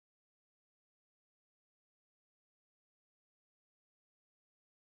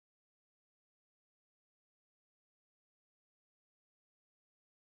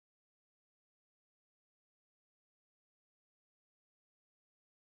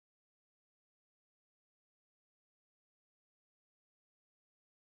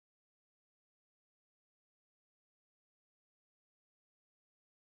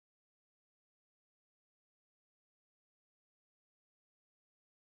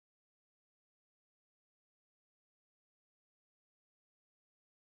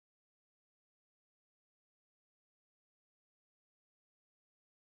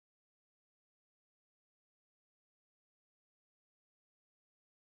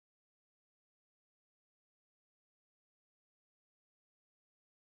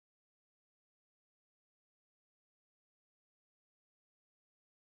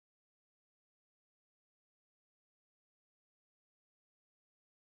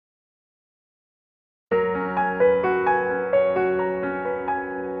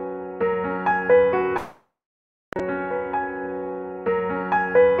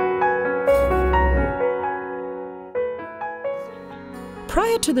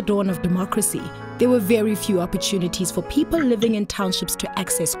Prior to the dawn of democracy, there were very few opportunities for people living in townships to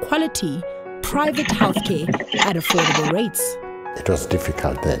access quality, private healthcare at affordable rates. It was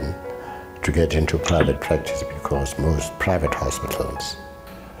difficult then to get into private practice because most private hospitals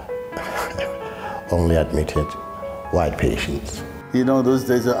only admitted white patients. You know, those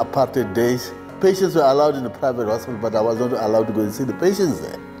days are apartheid days. Patients were allowed in the private hospital, but I was not allowed to go and see the patients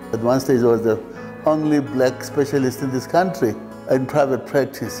there. At one stage, I was the only black specialist in this country in private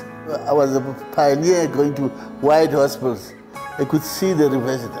practice. I was a pioneer going to white hospitals. I could see the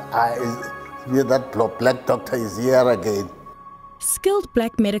reverse. That black doctor is here again. Skilled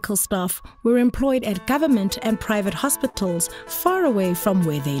black medical staff were employed at government and private hospitals far away from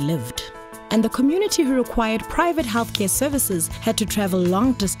where they lived. And the community who required private healthcare services had to travel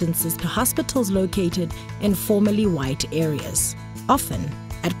long distances to hospitals located in formerly white areas, often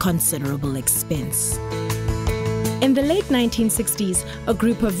at considerable expense. In the late 1960s, a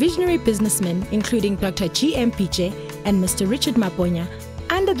group of visionary businessmen, including Dr. G.M. Piche and Mr. Richard Maponya,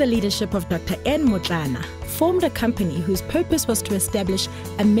 under the leadership of Dr. N. Motlana, formed a company whose purpose was to establish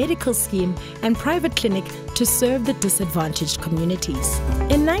a medical scheme and private clinic to serve the disadvantaged communities.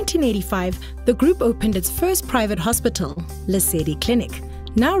 In 1985, the group opened its first private hospital, Lesedi Clinic,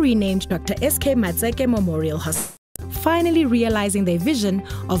 now renamed Dr. S.K. Matseke Memorial Hospital, finally realizing their vision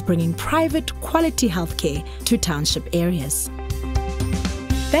of bringing private quality healthcare to township areas.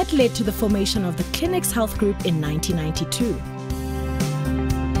 That led to the formation of the Clinics Health Group in 1992.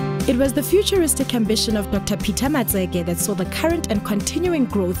 It was the futuristic ambition of Dr. Peter Matseke that saw the current and continuing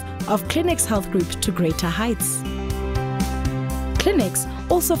growth of Clinics Health Group to greater heights. Clinics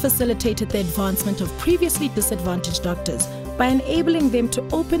also facilitated the advancement of previously disadvantaged doctors by enabling them to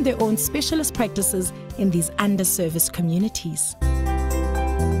open their own specialist practices in these underserviced communities.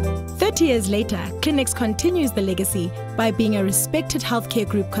 30 years later, Clinics continues the legacy by being a respected healthcare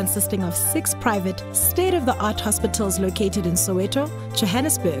group consisting of 6 private, state-of-the-art hospitals located in Soweto,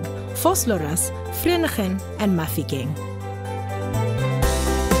 Johannesburg, Vosloorus, Vereeniging, and Mafikeng.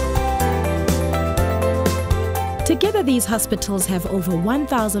 Together, these hospitals have over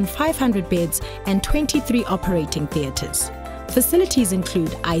 1,500 beds and 23 operating theatres. Facilities include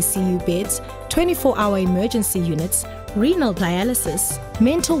ICU beds, 24-hour emergency units, renal dialysis,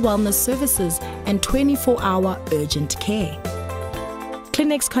 mental wellness services, and 24-hour urgent care.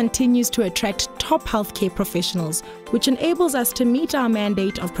 Clinics continues to attract top healthcare professionals, which enables us to meet our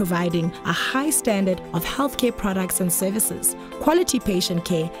mandate of providing a high standard of healthcare products and services, quality patient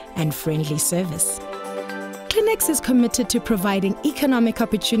care, and friendly service. Clinics is committed to providing economic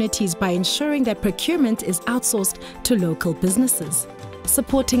opportunities by ensuring that procurement is outsourced to local businesses,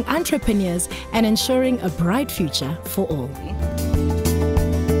 supporting entrepreneurs and ensuring a bright future for all.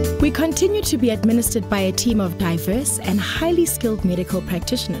 We continue to be administered by a team of diverse and highly skilled medical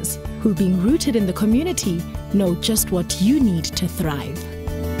practitioners who, being rooted in the community, know just what you need to thrive.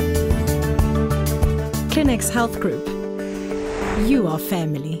 Clinics Health Group. You are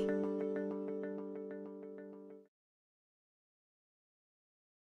family.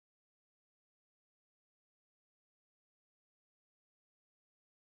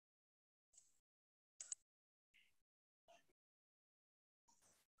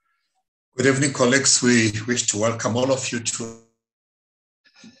 Good evening, colleagues. We wish to welcome all of you to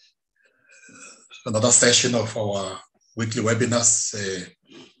another session of our weekly webinars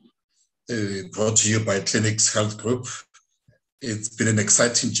brought to you by Clinics Health Group. It's been an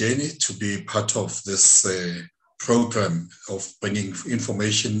exciting journey to be part of this program of bringing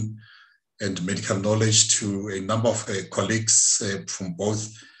information and medical knowledge to a number of colleagues from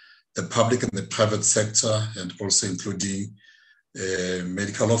both the public and the private sector, and also including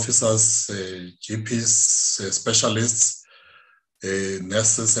medical officers, GPs, specialists,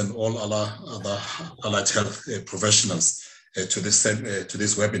 nurses, and all other allied health professionals to these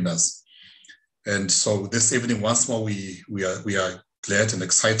webinars. And so this evening, once more, we are glad and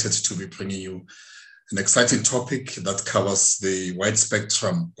excited to be bringing you an exciting topic that covers the wide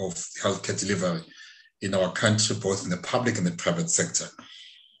spectrum of healthcare delivery in our country, both in the public and the private sector.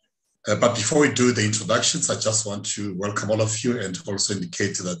 But before we do the introductions, I just want to welcome all of you and also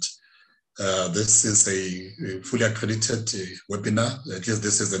indicate that this is a fully accredited webinar. At least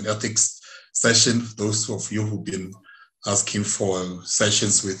this is an ethics session. Those of you who've been asking for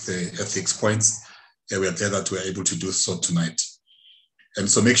sessions with ethics points, we are glad that we're able to do so tonight. And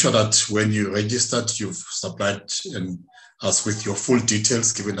so make sure that when you registered, you've supplied us with your full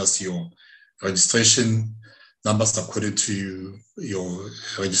details, giving us your registration numbers according to your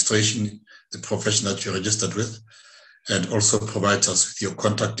registration, the profession that you're registered with, and also provide us with your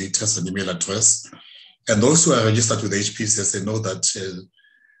contact details and email address And those who are registered with HPCSA know that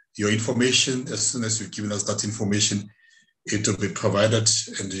your information, as soon as you've given us that information, it will be provided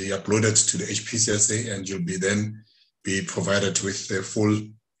and be uploaded to the HPCSA, and you'll be then be provided with the full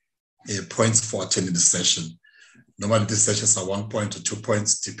points for attending the session. Normally, these sessions are 1 point or 2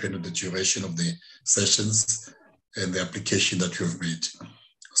 points, depending on the duration of the sessions and the application that you've made.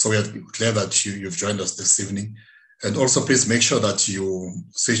 So we are glad that you've joined us this evening. And also, please make sure that you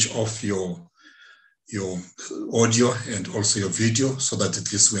switch off your audio and also your video, so that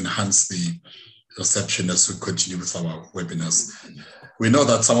at least we enhance the reception as we continue with our webinars. We know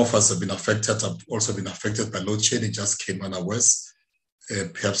that some of us have also been affected by load shedding, just came unawares.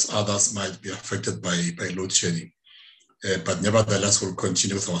 Perhaps others might be affected by load shedding. But nevertheless, we'll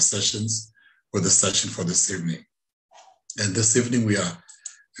continue with our sessions, with the session for this evening. And this evening, we are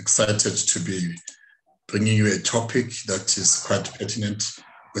excited to be bringing you a topic that is quite pertinent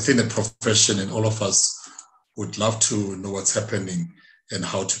within the profession, and all of us would love to know what's happening and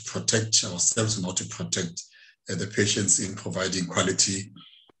how to protect ourselves and how to protect the patients in providing quality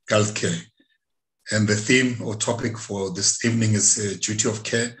healthcare. And the theme or topic for this evening is duty of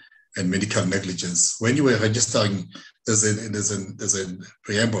care and medical negligence. When you were registering, there's a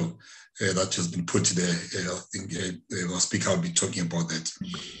preamble that has been put there. I think our speaker will be talking about that.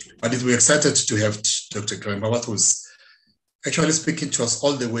 But we're excited to have Dr. Howarth, who's actually speaking to us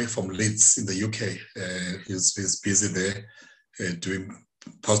all the way from Leeds in the UK. He's busy there doing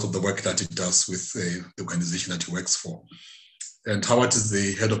part of the work that he does with the organization that he works for. And Howarth is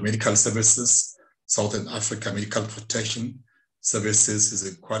the head of medical services, Southern Africa Medical Protection Services.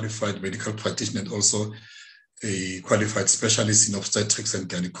 He's a qualified medical practitioner and also a qualified specialist in obstetrics and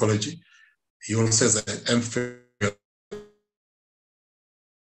gynecology. He also has an MPhil.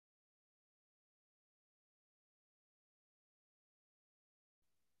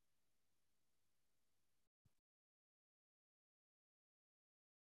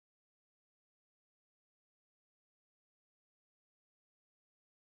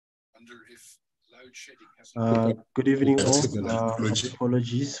 If load shedding has good evening all.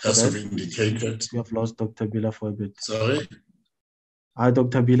 Apologies for that. Indicated. We have lost Dr. Bila for a bit. Sorry? Hi,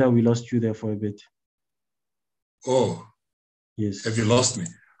 Dr. Bila, we lost you there for a bit. Oh. Yes. Have you lost me?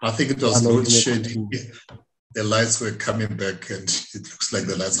 I think it was load shedding. The lights were coming back and it looks like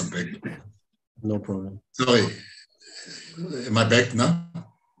the lights are back. No problem. Sorry. Am I back now?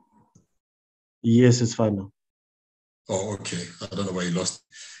 Yes, it's fine now. Oh, okay. I don't know why you lost.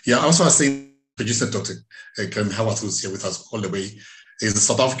 Yeah, I also was saying, producer Dr. Graham Howarth, who's here with us all the way. He's a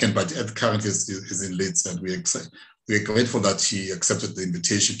South African, but currently is in Leeds, and we're grateful that he accepted the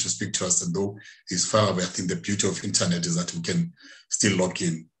invitation to speak to us. And though he's far away, I think the beauty of internet is that we can still log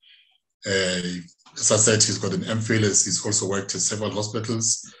in. As I said, he's got an MPhil. He's also worked at several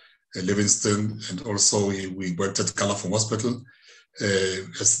hospitals, Livingston, and also we worked at Calafon Hospital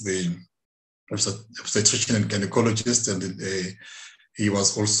as the obstetrician and gynecologist, and he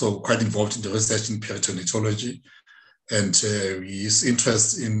was also quite involved in the research in peritoniatology, and his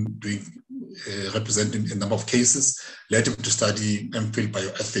interest in doing representing a number of cases led him to study MPhil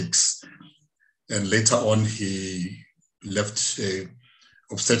bioethics, and later on he left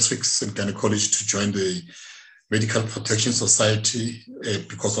obstetrics and gynecology to join the Medical Protection Society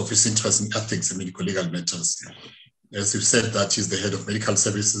because of his interest in ethics and medical legal matters. As you said, that he's the head of medical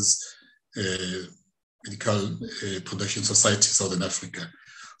services, Medical Protection Society, Southern Africa.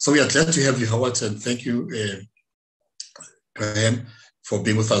 So we are glad to have you, Howarth, and thank you, Graham, for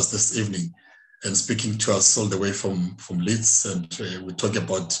being with us this evening and speaking to us all the way from Leeds. And we talk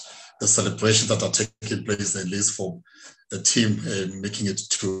about the celebrations that are taking place in Leeds for the team making it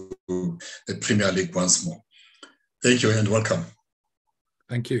to the Premier League once more. Thank you and welcome.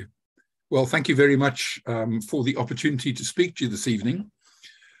 Thank you. Well, thank you very much for the opportunity to speak to you this evening.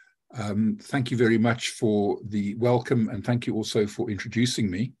 Thank you very much for the welcome, and thank you also for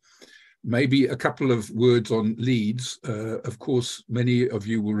introducing me. Maybe a couple of words on Leeds. Of course, many of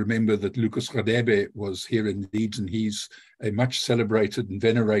you will remember that Lucas Radebe was here in Leeds, and he's a much celebrated and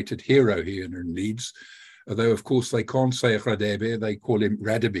venerated hero here in Leeds. Although, of course, they can't say Radebe, they call him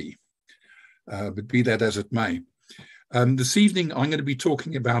Radebe. But be that as it may. This evening, I'm going to be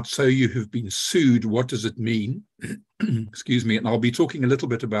talking about So You Have Been Sued, what does it mean? Excuse me, and I'll be talking a little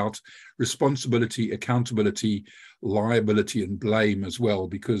bit about responsibility, accountability, liability, and blame as well,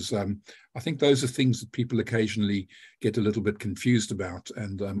 because I think those are things that people occasionally get a little bit confused about.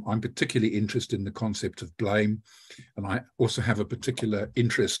 And I'm particularly interested in the concept of blame. And I also have a particular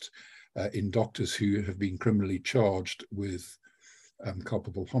interest in doctors who have been criminally charged with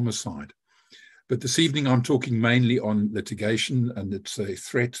culpable homicide. But this evening, I'm talking mainly on litigation, and it's a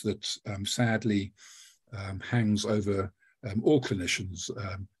threat that sadly hangs over all clinicians,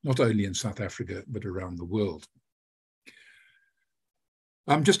 not only in South Africa, but around the world.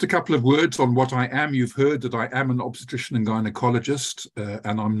 Just a couple of words on what I am. You've heard that I am an obstetrician and gynecologist,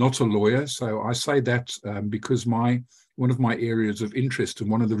 and I'm not a lawyer. So I say that because one of my areas of interest,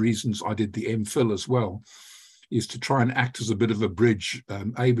 and one of the reasons I did the MPhil as well, is to try and act as a bit of a bridge,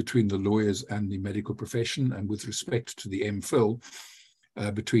 between the lawyers and the medical profession, and with respect to the MPhil,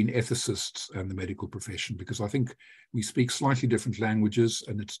 between ethicists and the medical profession, because I think we speak slightly different languages,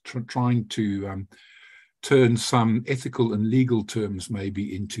 and it's trying to turn some ethical and legal terms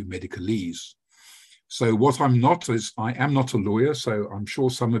maybe into medicalese. So what I'm not is, I am not a lawyer, so I'm sure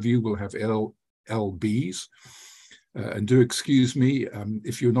some of you will have LLBs, and do excuse me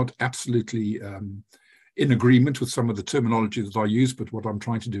if you're not absolutely in agreement with some of the terminology that I use, but what I'm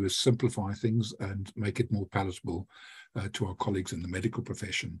trying to do is simplify things and make it more palatable to our colleagues in the medical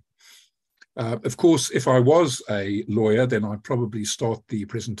profession. Of course, if I was a lawyer, then I'd probably start the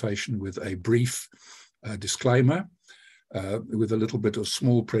presentation with a brief disclaimer with a little bit of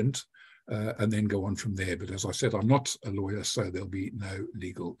small print, and then go on from there. But as I said, I'm not a lawyer, so there'll be no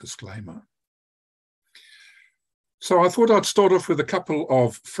legal disclaimer. So I thought I'd start off with a couple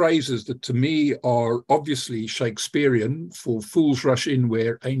of phrases that to me are obviously Shakespearean: for fools rush in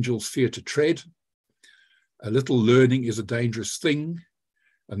where angels fear to tread, a little learning is a dangerous thing.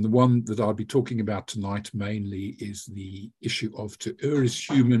 And the one that I'll be talking about tonight mainly is the issue of to err is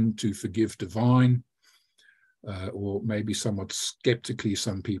human, to forgive divine. Or maybe somewhat skeptically,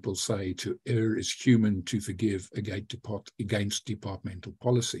 some people say to err is human, to forgive against departmental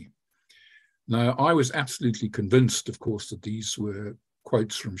policy. Now, I was absolutely convinced, of course, that these were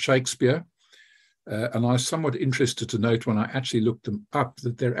quotes from Shakespeare. And I was somewhat interested to note when I actually looked them up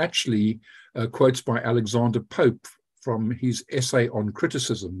that they're actually quotes by Alexander Pope from his essay on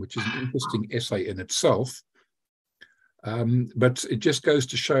criticism, which is an interesting essay in itself. But it just goes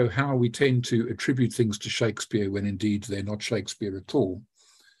to show how we tend to attribute things to Shakespeare when indeed they're not Shakespeare at all.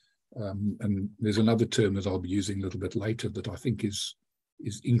 And there's another term that I'll be using a little bit later that I think is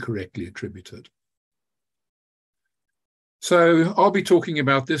incorrectly attributed. So I'll be talking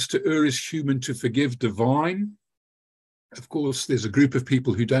about this: to err is human, to forgive divine. Of course, there's a group of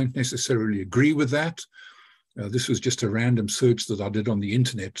people who don't necessarily agree with that. This was just a random search that I did on the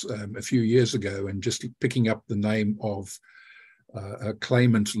internet a few years ago, and just picking up the name of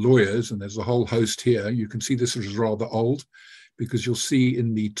claimant lawyers, and there's a whole host here. You can see this is rather old, because you'll see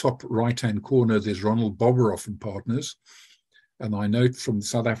in the top right-hand corner there's Ronald Bobberoff and Partners. And I note from the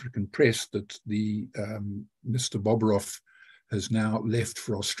South African press that the Mr. Bobberoff has now left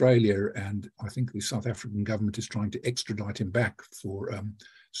for Australia, and I think the South African government is trying to extradite him back for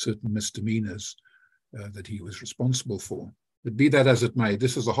certain misdemeanors that he was responsible for. But be that as it may,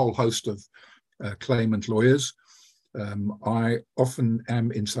 this is a whole host of claimant lawyers. I often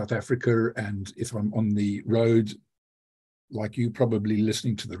am in South Africa, and if I'm on the road, like you, probably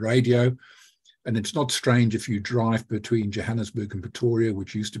listening to the radio, and it's not strange if you drive between Johannesburg and Pretoria,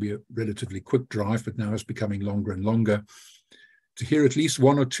 which used to be a relatively quick drive, but now is becoming longer and longer, to hear at least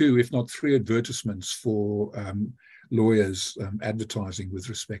one or two, if not three, advertisements for lawyers advertising with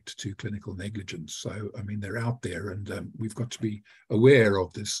respect to clinical negligence. So, I mean, they're out there, and we've got to be aware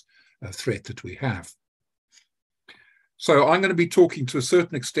of this threat that we have. So I'm going to be talking to a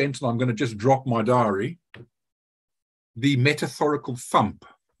certain extent, and I'm going to just drop my diary, the metaphorical thump.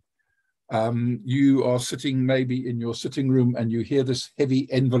 You are sitting maybe in your sitting room and you hear this heavy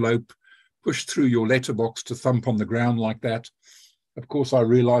envelope pushed through your letterbox to thump on the ground like that. Of course, I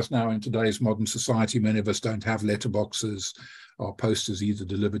realize now in today's modern society, many of us don't have letterboxes. Our post is either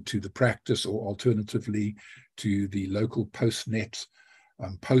delivered to the practice or alternatively to the local postnet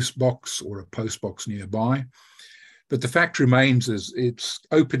post box or a post box nearby. But the fact remains is it's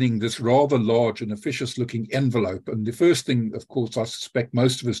opening this rather large and officious looking envelope. And the first thing, of course, I suspect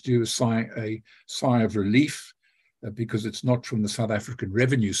most of us do is sigh a sigh of relief because it's not from the South African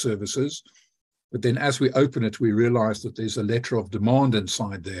Revenue Services. But then as we open it, we realize that there's a letter of demand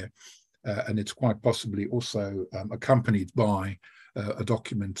inside there. And it's quite possibly also accompanied by a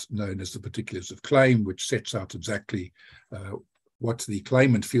document known as the particulars of claim, which sets out exactly what the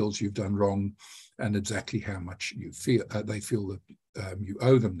claimant feels you've done wrong and exactly how much you feel they feel that you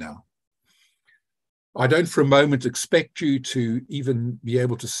owe them now. I don't for a moment expect you to even be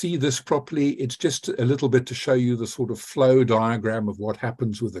able to see this properly. It's just a little bit to show you the sort of flow diagram of what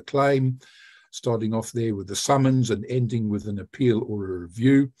happens with a claim, starting off there with the summons and ending with an appeal or a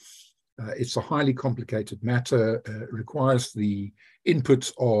review. It's a highly complicated matter. It requires the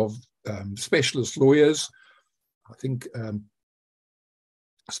input of specialist lawyers. I think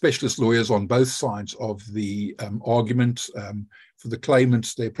specialist lawyers on both sides of the argument. For the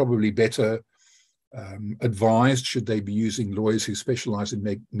claimants, they're probably better advised should they be using lawyers who specialize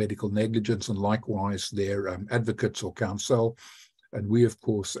in medical negligence, and likewise their advocates or counsel. And we, of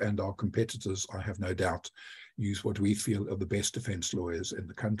course, and our competitors, I have no doubt, use what we feel are the best defense lawyers in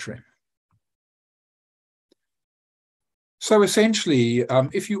the country. So essentially,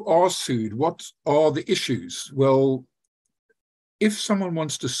 if you are sued, what are the issues? Well, if someone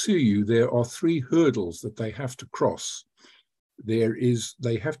wants to sue you, there are 3 hurdles that they have to cross. They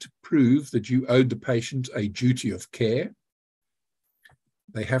have to prove that you owed the patient a duty of care.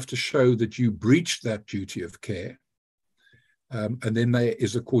 They have to show that you breached that duty of care. And then there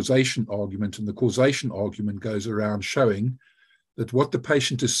is a causation argument, and the causation argument goes around showing that what the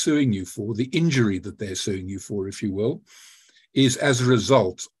patient is suing you for, the injury that they're suing you for, if you will, is as a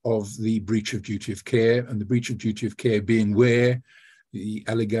result of the breach of duty of care, and the breach of duty of care being where the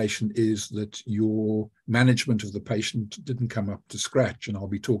allegation is that your management of the patient didn't come up to scratch. And I'll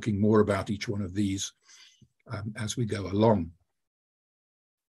be talking more about each one of these as we go along.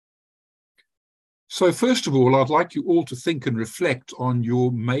 So first of all, I'd like you all to think and reflect on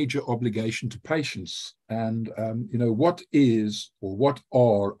your major obligation to patients. And, what is or what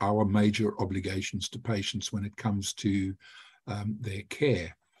are our major obligations to patients when it comes to their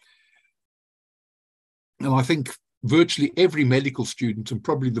care? And I think virtually every medical student, and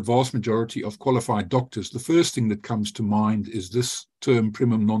probably the vast majority of qualified doctors, the first thing that comes to mind is this term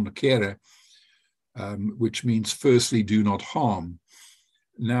primum non nocere, which means firstly, do not harm.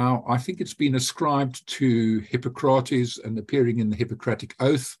 Now, I think it's been ascribed to Hippocrates and appearing in the Hippocratic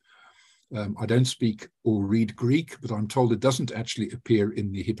Oath. I don't speak or read Greek, but I'm told it doesn't actually appear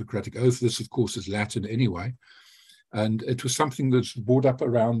in the Hippocratic Oath. This, of course, is Latin anyway. And it was something that's brought up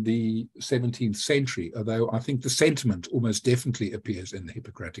around the 17th century, although I think the sentiment almost definitely appears in the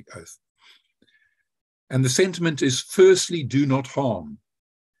Hippocratic Oath. And the sentiment is, firstly, do not harm,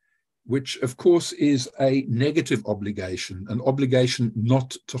 which, of course, is a negative obligation, an obligation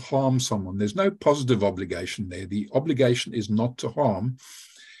not to harm someone. There's no positive obligation there. The obligation is not to harm.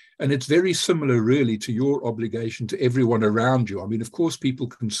 And it's very similar, really, to your obligation to everyone around you. I mean, of course, people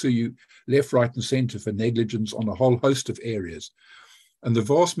can sue you left, right, and center for negligence on a whole host of areas. And the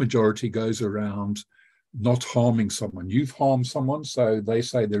vast majority goes around not harming someone. You've harmed someone, so they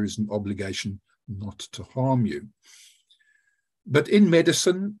say there is an obligation not to harm you. But in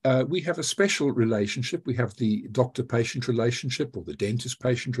medicine, we have a special relationship. We have the doctor-patient relationship, or the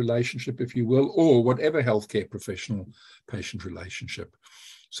dentist-patient relationship, if you will, or whatever healthcare professional-patient relationship.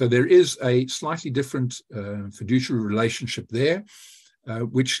 So there is a slightly different fiduciary relationship there,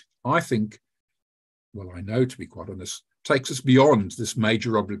 which I think, well, I know, to be quite honest, takes us beyond this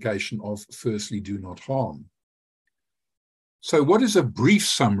major obligation of firstly, do not harm. So what is a brief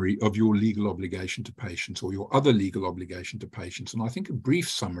summary of your legal obligation to patients, or your other legal obligation to patients? And I think a brief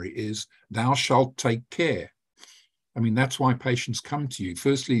summary is, thou shalt take care. I mean, that's why patients come to you.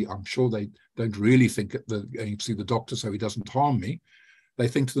 Firstly, I'm sure they don't really think that they're going to see the doctor so he doesn't harm me. They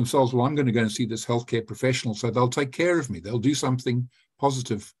think to themselves, well, I'm going to go and see this healthcare professional, so they'll take care of me. They'll do something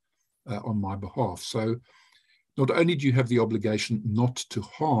positive on my behalf. So not only do you have the obligation not to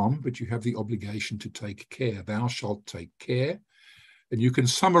harm, but you have the obligation to take care. Thou shalt take care. And you can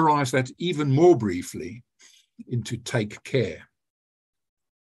summarize that even more briefly into take care.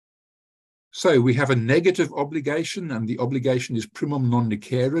 So we have a negative obligation, and the obligation is primum non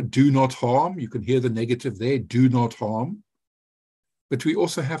nocere, do not harm. You can hear the negative there, do not harm. But we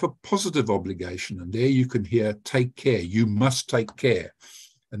also have a positive obligation, and there you can hear take care. You must take care.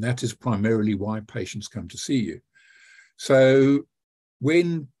 And that is primarily why patients come to see you. So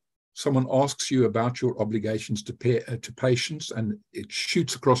when someone asks you about your obligations to patients, and it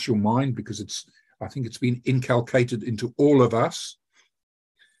shoots across your mind because I think it's been inculcated into all of us,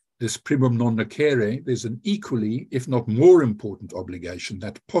 this primum non nocere, there's an equally, if not more important obligation,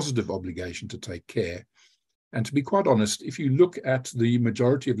 that positive obligation to take care. And to be quite honest, if you look at the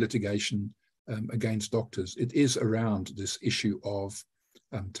majority of litigation against doctors, it is around this issue of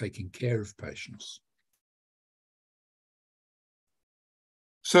taking care of patients.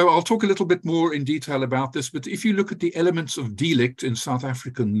 So I'll talk a little bit more in detail about this, but if you look at the elements of delict in South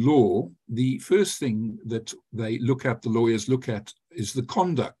African law, the first thing that the lawyers look at, is the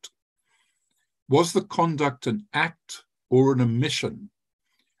conduct. Was the conduct an act or an omission?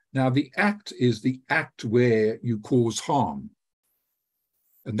 Now, the act is the act where you cause harm.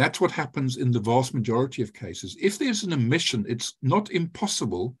 And that's what happens in the vast majority of cases. If there's an omission, it's not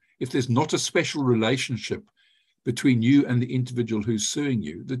impossible, if there's not a special relationship between you and the individual who's suing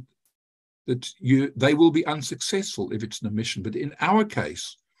you, that that they will be unsuccessful if it's an omission. But in our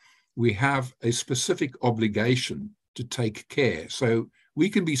case, we have a specific obligation to take care. So we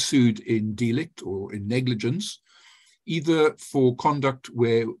can be sued in delict or in negligence, either for conduct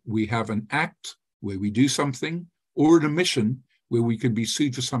where we have an act, where we do something, or an omission where we can be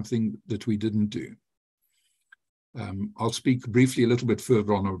sued for something that we didn't do. I'll speak briefly a little bit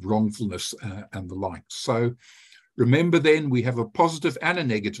further on of wrongfulness and the like. So remember then, we have a positive and a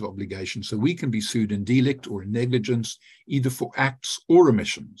negative obligation. So we can be sued in delict or in negligence, either for acts or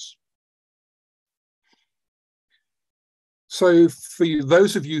omissions. So for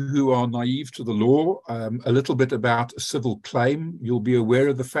those of you who are naive to the law, a little bit about a civil claim. You'll be aware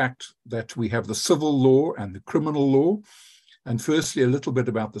of the fact that we have the civil law and the criminal law. And firstly, a little bit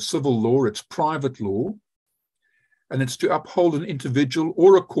about the civil law. It's private law, and it's to uphold an individual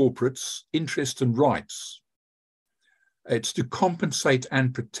or a corporate's interest and rights. It's to compensate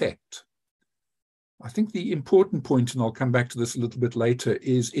and protect. I think the important point, and I'll come back to this a little bit later,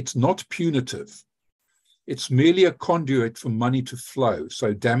 is it's not punitive. It's merely a conduit for money to flow,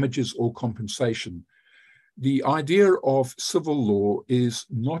 so damages or compensation. The idea of civil law is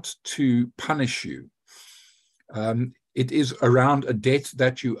not to punish you. It is around a debt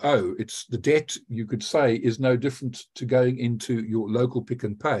that you owe. It's the debt, you could say, is no different to going into your local Pick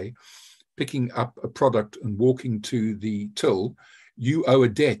and Pay, picking up a product and walking to the till. You owe a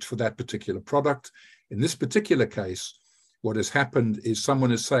debt for that particular product. In this particular case, what has happened is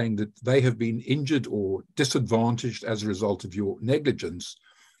someone is saying that they have been injured or disadvantaged as a result of your negligence,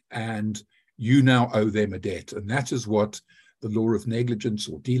 and you now owe them a debt. And that is what the law of negligence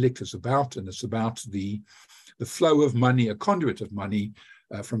or delict is about. And it's about the flow of money, a conduit of money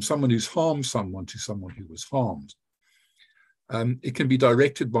from someone who's harmed someone to someone who was harmed. It can be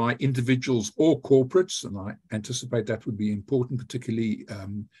directed by individuals or corporates, and I anticipate that would be important, particularly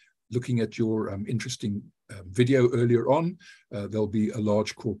looking at your interesting video earlier on. There'll be a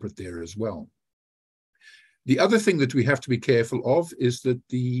large corporate there as well. The other thing that we have to be careful of is that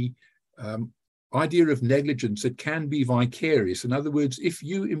the idea of negligence, it can be vicarious. In other words, if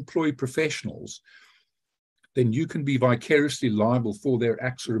you employ professionals, then you can be vicariously liable for their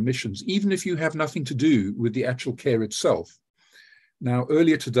acts or omissions, even if you have nothing to do with the actual care itself. Now,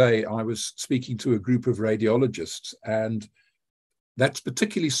 earlier today, I was speaking to a group of radiologists, and that's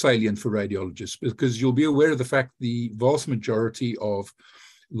particularly salient for radiologists because you'll be aware of the fact the vast majority of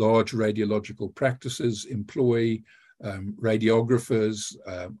large radiological practices employ radiographers,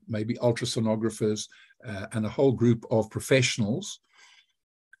 maybe ultrasonographers, and a whole group of professionals.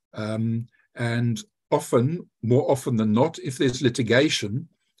 And often, more often than not, if there's litigation,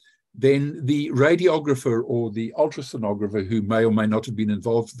 then the radiographer or the ultrasonographer who may or may not have been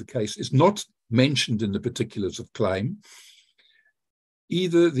involved in the case is not mentioned in the particulars of claim.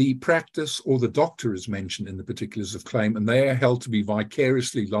 Either the practice or the doctor is mentioned in the particulars of claim, and they are held to be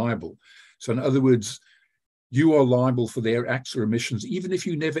vicariously liable. So in other words, you are liable for their acts or omissions, even if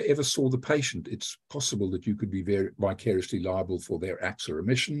you never ever saw the patient. It's possible that you could be vicariously liable for their acts or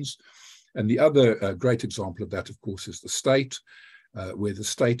omissions. And the other great example of that, of course, is the state, where the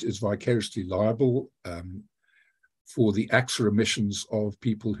state is vicariously liable for the acts or omissions of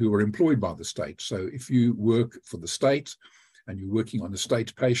people who are employed by the state. So if you work for the state and you're working on a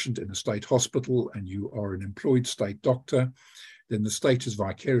state patient in a state hospital and you are an employed state doctor, then the state is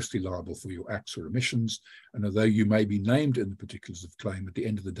vicariously liable for your acts or omissions. And although you may be named in the particulars of claim, at the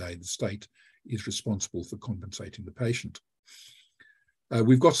end of the day, the state is responsible for compensating the patient.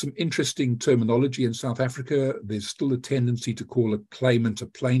 We've got some interesting terminology in South Africa. There's still a tendency to call a claimant a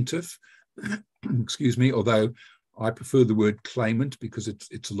plaintiff, excuse me, although I prefer the word claimant because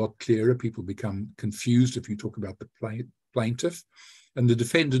it's a lot clearer. People become confused if you talk about the plaintiff. And the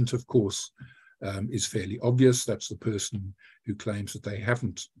defendant, of course, is fairly obvious. That's the person who claims that they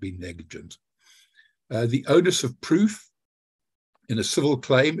haven't been negligent. The onus of proof in a civil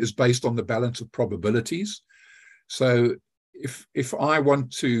claim is based on the balance of probabilities. So if I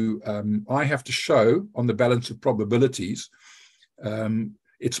want to, I have to show on the balance of probabilities,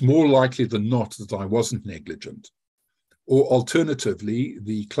 it's more likely than not that I wasn't negligent. Or alternatively,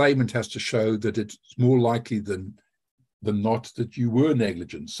 the claimant has to show that it's more likely than not that you were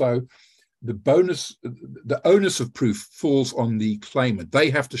negligent. So the onus of proof falls on the claimant.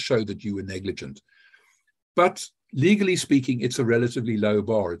 They have to show that you were negligent. But legally speaking, it's a relatively low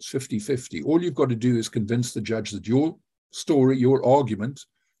bar. It's 50-50. All you've got to do is convince the judge that your story, your argument,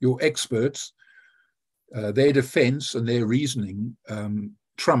 your experts, their defense and their reasoning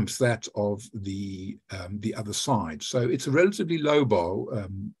trumps that of the other side. So it's a relatively low bar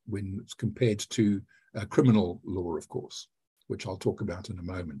when it's compared to criminal law, of course, which I'll talk about in a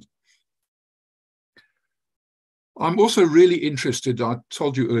moment. I'm also really interested, I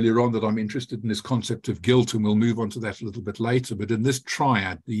told you earlier on that I'm interested in this concept of guilt, and we'll move on to that a little bit later, but in this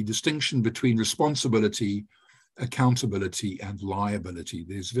triad, the distinction between responsibility, accountability, and liability.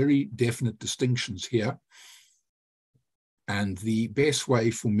 There's very definite distinctions here. And the best way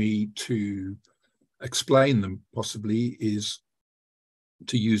for me to explain them possibly is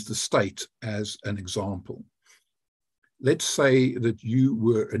to use the state as an example. Let's say that you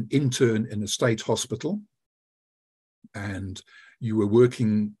were an intern in a state hospital and you were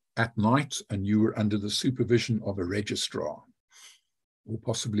working at night and you were under the supervision of a registrar, or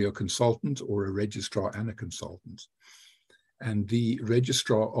possibly a consultant, or a registrar and a consultant. And the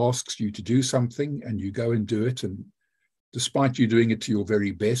registrar asks you to do something and you go and do it, and despite you doing it to your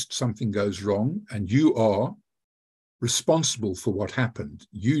very best, something goes wrong and you are responsible for what happened.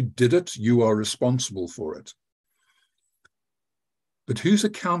 You did it, you are responsible for it. But who's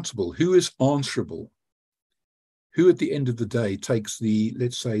accountable? Who is answerable? Who at the end of the day takes the,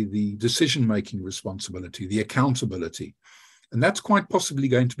 let's say, the decision-making responsibility, the accountability? And that's quite possibly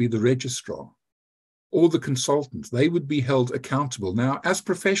going to be the registrar or the consultant. They would be held accountable. Now, as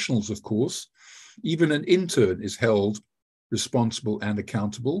professionals, of course, even an intern is held responsible and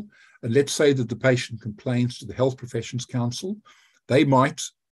accountable. And let's say that the patient complains to the Health Professions Council. They might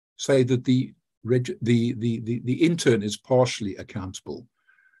say that the intern is partially accountable.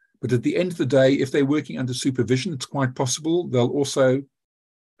 But at the end of the day, if they're working under supervision, it's quite possible they'll also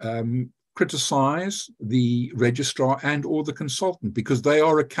criticize the registrar and or the consultant because they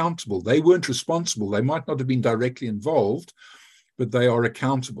are accountable. They weren't responsible. They might not have been directly involved, but they are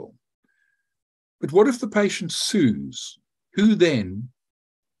accountable. But what if the patient sues? Who then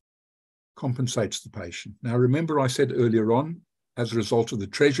compensates the patient? Now, remember I said earlier on, as a result of the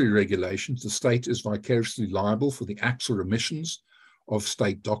Treasury regulations, the state is vicariously liable for the acts or omissions of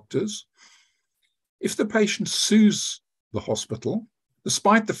state doctors. If the patient sues the hospital,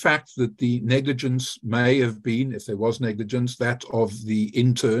 despite the fact that the negligence may have been, if there was negligence, that of the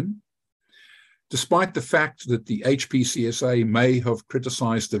intern, despite the fact that the HPCSA may have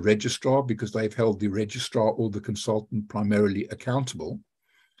criticized the registrar because they've held the registrar or the consultant primarily accountable,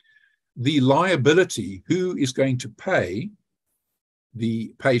 the liability, who is going to pay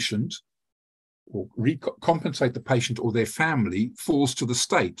the patient or compensate the patient or their family, falls to the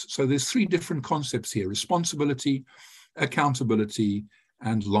state. So there's three different concepts here: responsibility, accountability,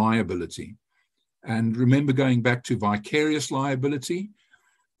 and liability. And remember, going back to vicarious liability,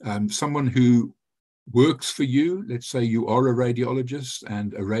 someone who works for you, let's say you are a radiologist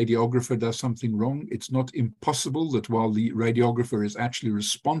and a radiographer does something wrong, it's not impossible that while the radiographer is actually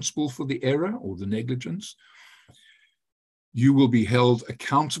responsible for the error or the negligence, you will be held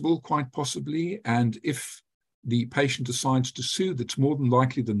accountable quite possibly. And if the patient decides to sue, that's more than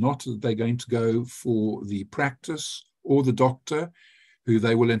likely than not that they're going to go for the practice or the doctor who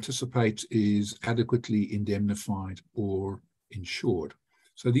they will anticipate is adequately indemnified or insured.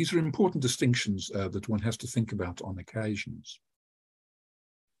 So these are important distinctions that one has to think about on occasions.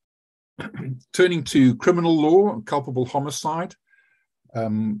 Turning to criminal law, culpable homicide,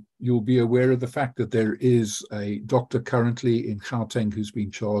 you'll be aware of the fact that there is a doctor currently in Gauteng who's been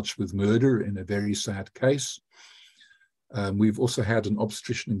charged with murder in a very sad case. We've also had an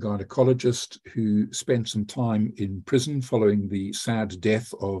obstetrician and gynecologist who spent some time in prison following the sad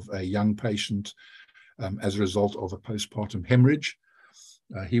death of a young patient as a result of a postpartum hemorrhage.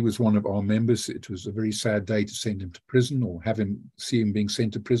 He was one of our members. It was a very sad day to send him to prison or see him being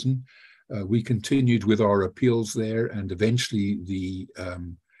sent to prison. We continued with our appeals there, and eventually the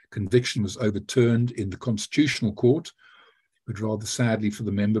conviction was overturned in the Constitutional Court. But rather sadly for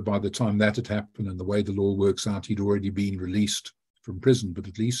the member, by the time that had happened and the way the law works out, he'd already been released from prison, but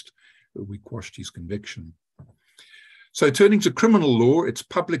at least we quashed his conviction. So turning to criminal law, it's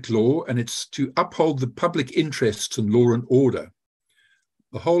public law, and it's to uphold the public interests and law and order.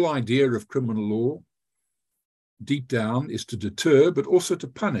 The whole idea of criminal law, deep down, is to deter, but also to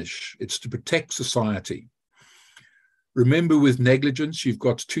punish. It's to protect society. Remember, with negligence, you've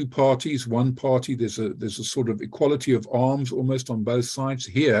got two parties. One party, there's a sort of equality of arms almost on both sides.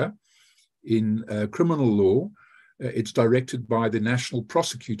 Here, in criminal law, it's directed by the National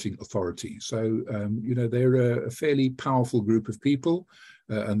Prosecuting Authority. So, they're a fairly powerful group of people,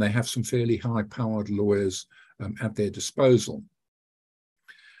 and they have some fairly high-powered lawyers at their disposal.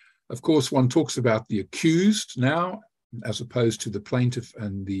 Of course, one talks about the accused now, as opposed to the plaintiff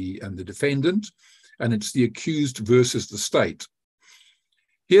and the defendant, and it's the accused versus the state.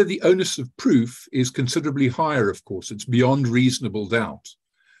 Here, the onus of proof is considerably higher, of course. It's beyond reasonable doubt.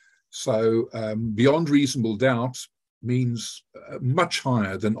 So beyond reasonable doubt, means much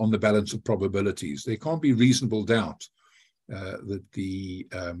higher than on the balance of probabilities. There can't be reasonable doubt that the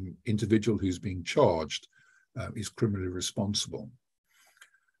individual who's being charged is criminally responsible.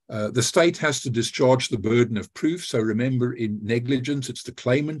 The state has to discharge the burden of proof. So remember, in negligence, it's the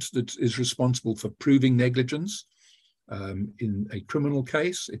claimant that is responsible for proving negligence. In a criminal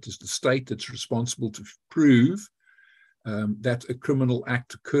case, it is the state that's responsible to prove that a criminal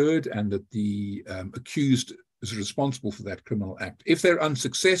act occurred and that the accused is responsible for that criminal act. If they're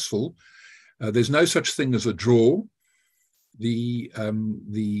unsuccessful, there's no such thing as a draw. The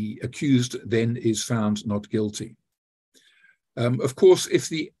accused then is found not guilty. Of course, if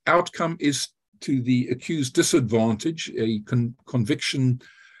the outcome is to the accused's disadvantage, a conviction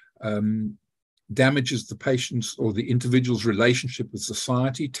damages the patient's or the individual's relationship with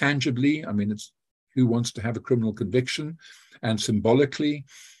society tangibly. I mean, it's who wants to have a criminal conviction, and symbolically,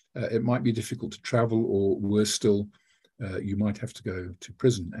 it might be difficult to travel, or worse still, you might have to go to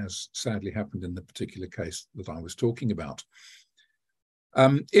prison, as sadly happened in the particular case that I was talking about.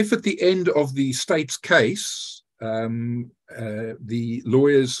 If at the end of the state's case, the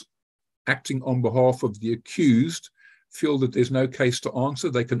lawyers acting on behalf of the accused feel that there's no case to answer,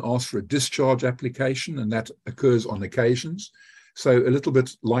 they can ask for a discharge application, and that occurs on occasions. So a little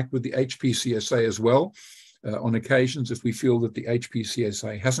bit like with the HPCSA as well, on occasions, if we feel that the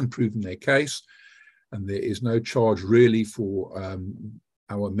HPCSA hasn't proven their case and there is no charge really for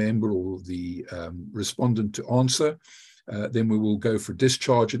our member or the respondent to answer, then we will go for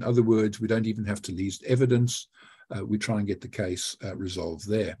discharge. In other words, we don't even have to leave evidence. We try and get the case resolved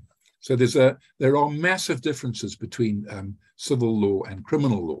there. So there are massive differences between civil law and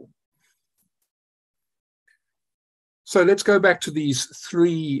criminal law. So let's go back to these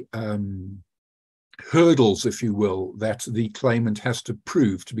three hurdles, if you will, that the claimant has to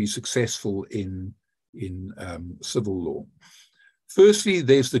prove to be successful in civil law. Firstly,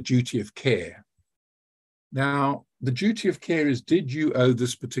 there's the duty of care. Now, the duty of care is, did you owe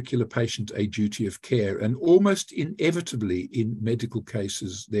this particular patient a duty of care? And almost inevitably in medical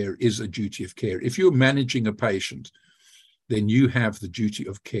cases, there is a duty of care. If you're managing a patient, then you have the duty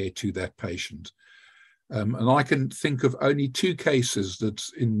of care to that patient. And I can think of only two cases that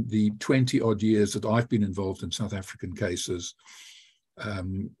in the 20-odd years that I've been involved in South African cases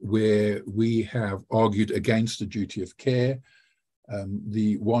where we have argued against the duty of care.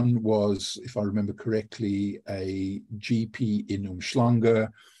 The one was, if I remember correctly, a GP in Umhlanga.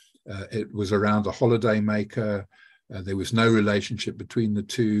 It was around a holiday maker. There was no relationship between the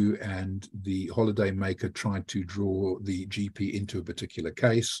two, and the holiday maker tried to draw the GP into a particular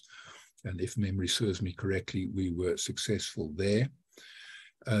case. And if memory serves me correctly, we were successful there.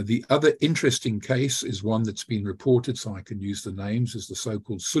 The other interesting case is one that's been reported, so I can use the names, is the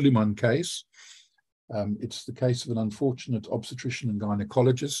so-called Suleiman case. It's the case of an unfortunate obstetrician and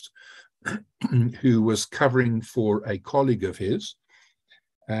gynecologist who was covering for a colleague of his.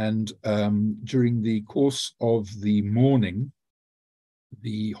 And during the course of the morning,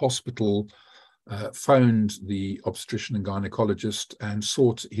 the hospital phoned the obstetrician and gynecologist and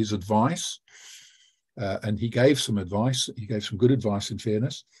sought his advice. And he gave some advice. He gave some good advice, in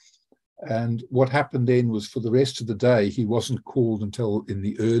fairness. And what happened then was, for the rest of the day, he wasn't called until in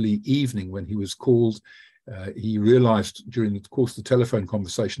the early evening. When he was called, he realized during the course of the telephone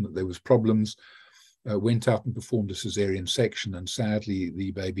conversation that there was problems, went out and performed a cesarean section, and sadly,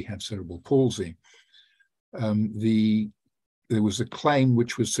 the baby had cerebral palsy. There was a claim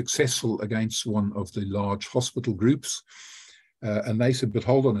which was successful against one of the large hospital groups. And they said, but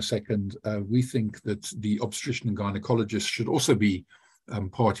hold on a second, we think that the obstetrician and gynecologist should also be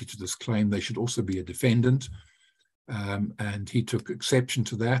party to this claim. They should also be a defendant. And he took exception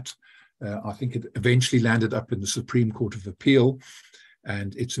to that. I think it eventually landed up in the Supreme Court of Appeal.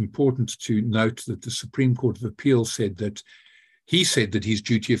 And it's important to note that the Supreme Court of Appeal said that he said that his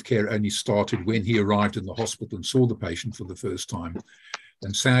duty of care only started when he arrived in the hospital and saw the patient for the first time.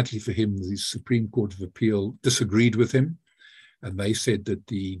 And sadly for him, the Supreme Court of Appeal disagreed with him. And they said that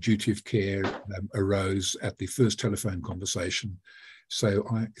the duty of care arose at the first telephone conversation. So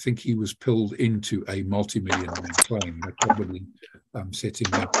I think he was pulled into a multi-million rand claim, that probably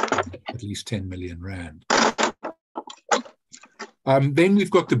setting up at least 10 million rand. Then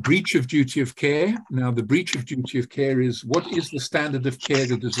we've got the breach of duty of care. Now, the breach of duty of care is, what is the standard of care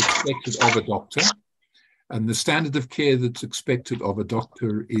that is expected of a doctor? And the standard of care that's expected of a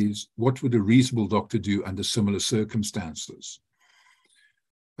doctor is, what would a reasonable doctor do under similar circumstances?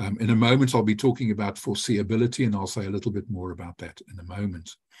 In a moment, I'll be talking about foreseeability, and I'll say a little bit more about that in a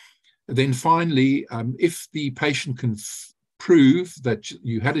moment. And then finally, if the patient can prove that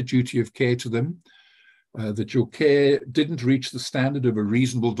you had a duty of care to them, that your care didn't reach the standard of a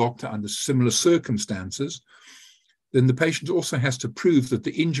reasonable doctor under similar circumstances, then the patient also has to prove that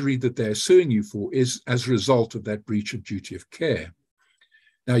the injury that they're suing you for is as a result of that breach of duty of care.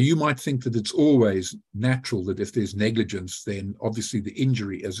 Now, you might think that it's always natural that if there's negligence, then obviously the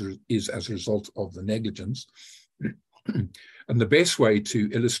injury is as a result of the negligence. And the best way to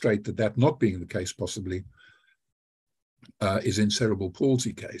illustrate that not being the case possibly is in cerebral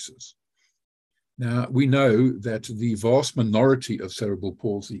palsy cases. Now, we know that the vast minority of cerebral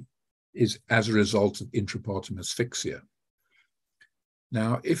palsy is as a result of intrapartum asphyxia.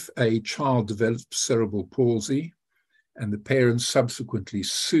 Now, if a child develops cerebral palsy and the parents subsequently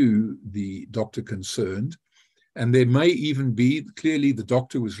sue the doctor concerned, and there may even be, clearly the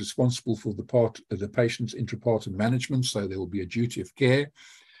doctor was responsible for the patient's intrapartum management, so there will be a duty of care.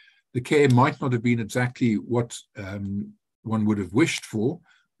 The care might not have been exactly what one would have wished for,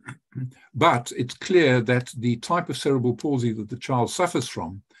 but it's clear that the type of cerebral palsy that the child suffers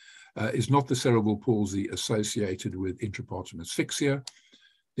from is not the cerebral palsy associated with intrapartum asphyxia.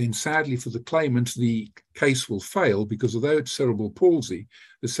 Then sadly for the claimant, the case will fail because although it's cerebral palsy,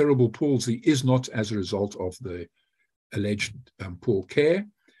 the cerebral palsy is not as a result of the alleged poor care.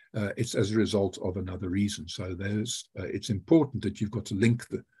 It's as a result of another reason. So it's important that you've got to link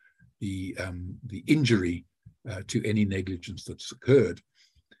the injury to any negligence that's occurred.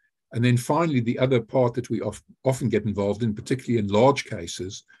 And then finally, the other part that we often get involved in, particularly in large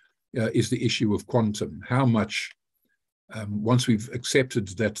cases, is the issue of quantum. How much, once we've accepted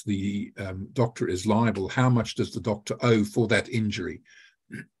that the doctor is liable, how much does the doctor owe for that injury?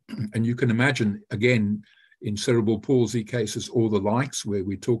 And you can imagine, again, in cerebral palsy cases or the likes, where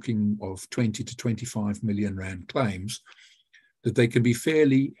we're talking of 20 to 25 million rand claims, that they can be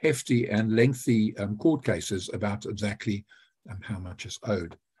fairly hefty and lengthy court cases about exactly how much is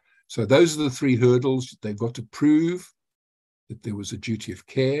owed. So those are the three hurdles. They've got to prove that there was a duty of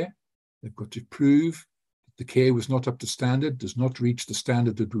care. They've got to prove that the care was not up to standard, does not reach the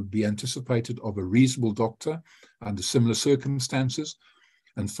standard that would be anticipated of a reasonable doctor under similar circumstances.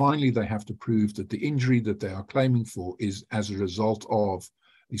 And finally, they have to prove that the injury that they are claiming for is as a result of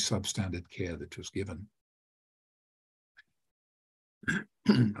the substandard care that was given.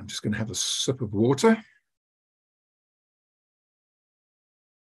 I'm just going to have a sip of water.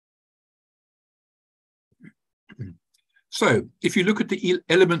 So if you look at the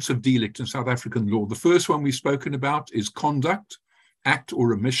elements of delict in South African law, the first one we've spoken about is conduct, act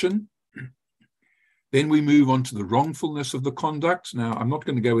or omission. Then we move on to the wrongfulness of the conduct. Now, I'm not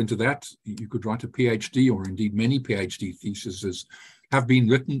going to go into that. You could write a PhD, or indeed many PhD theses have been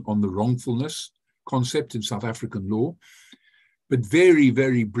written on the wrongfulness concept in South African law. But very,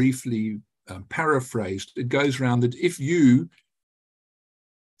 very briefly paraphrased, it goes around that if you,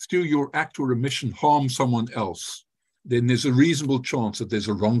 through your act or omission, harm someone else, then there's a reasonable chance that there's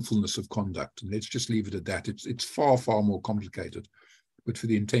a wrongfulness of conduct. And let's just leave it at that. It's far, far more complicated. But for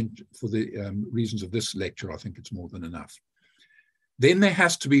the reasons of this lecture, I think it's more than enough. Then there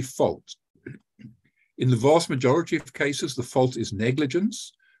has to be fault. In the vast majority of cases, the fault is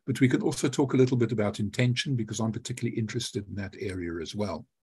negligence, but we can also talk a little bit about intention because I'm particularly interested in that area as well.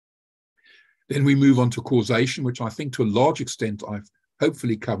 Then we move on to causation, which I think to a large extent I've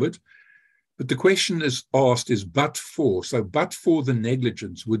hopefully covered. But the question is asked is but for. So but for the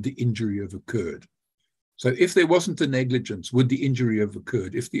negligence, would the injury have occurred? So if there wasn't the negligence, would the injury have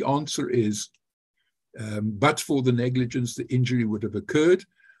occurred? If the answer is but for the negligence, the injury would have occurred,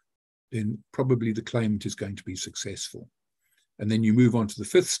 then probably the claimant is going to be successful. And then you move on to the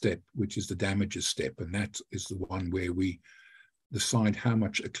fifth step, which is the damages step. And that is the one where we decide how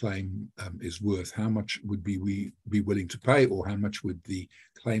much a claim is worth, how much would we be willing to pay, or how much would the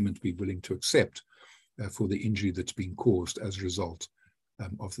claimant be willing to accept for the injury that's been caused as a result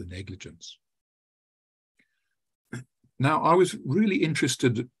of the negligence. Now, I was really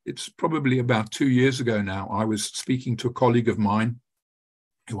interested, it's probably about 2 years ago now, I was speaking to a colleague of mine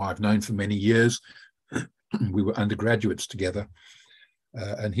who I've known for many years. We were undergraduates together,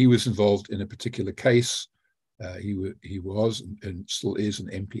 and he was involved in a particular case. He was and still is an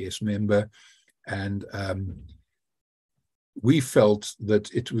MPS member, and we felt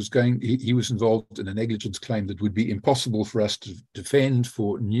that it was he was involved in a negligence claim that would be impossible for us to defend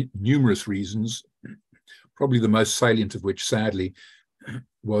for numerous reasons, probably the most salient of which, sadly,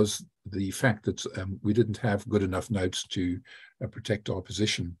 was the fact that we didn't have good enough notes to protect our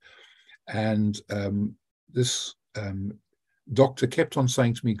position. And this doctor kept on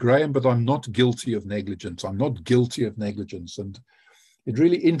saying to me, Graham, but I'm not guilty of negligence. I'm not guilty of negligence. And it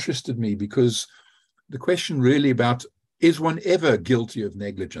really interested me because the question really about is one ever guilty of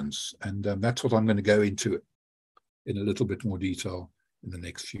negligence? And that's what I'm going to go into in a little bit more detail in the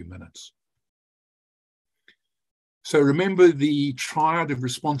next few minutes. So remember the triad of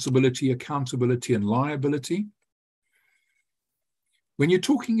responsibility, accountability, and liability. When you're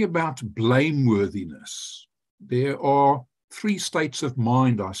talking about blameworthiness, there are three states of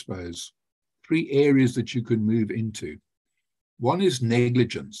mind, I suppose, three areas that you can move into. One is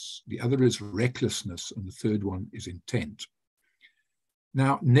negligence, the other is recklessness, and the third one is intent.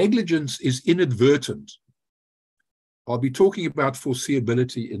 Now, negligence is inadvertent. I'll be talking about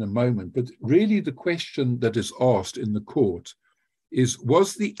foreseeability in a moment, but really the question that is asked in the court is,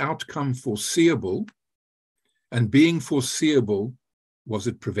 was the outcome foreseeable? And being foreseeable, was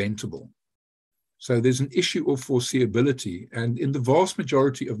it preventable? So there's an issue of foreseeability. And in the vast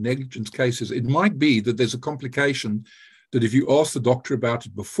majority of negligence cases, it might be that there's a complication that if you ask the doctor about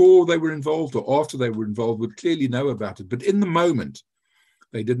it before they were involved or after they were involved, would clearly know about it. But in the moment,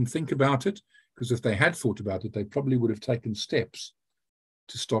 they didn't think about it, because if they had thought about it, they probably would have taken steps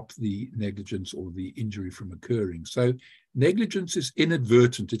to stop the negligence or the injury from occurring. So negligence is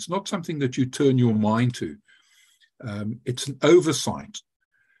inadvertent. It's not something that you turn your mind to. It's an oversight.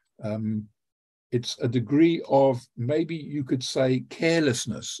 It's a degree of, maybe you could say,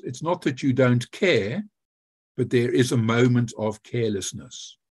 carelessness. It's not that you don't care, but there is a moment of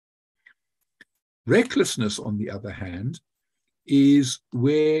carelessness. Recklessness, on the other hand, is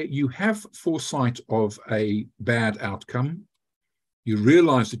where you have foresight of a bad outcome. You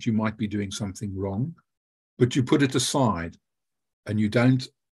realize that you might be doing something wrong, but you put it aside and you don't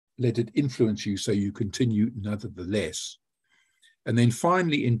let it influence you, so you continue nevertheless. And then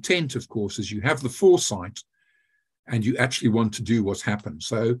finally, intent, of course, is you have the foresight and you actually want to do what's happened.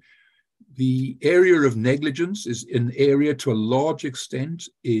 So the area of negligence is an area to a large extent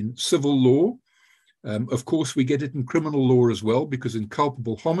in civil law. Of course, we get it in criminal law as well, because in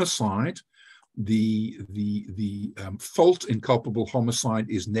culpable homicide, the fault in culpable homicide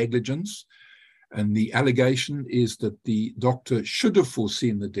is negligence. And the allegation is that the doctor should have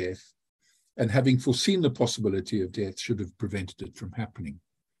foreseen the death, and having foreseen the possibility of death, should have prevented it from happening.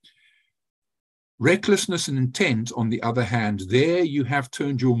 Recklessness and intent, on the other hand, there you have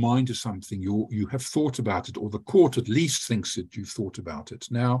turned your mind to something, you have thought about it, or the court at least thinks that you've thought about it.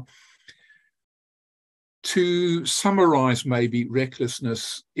 Now, to summarize maybe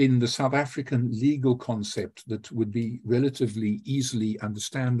recklessness in the South African legal concept that would be relatively easily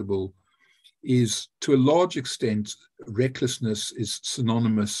understandable is, to a large extent, recklessness is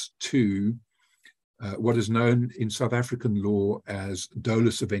synonymous to what is known in South African law as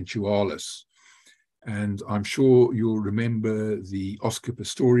dolus eventualis. And I'm sure you'll remember the Oscar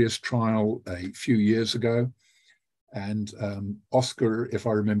Pistorius trial a few years ago. And Oscar, if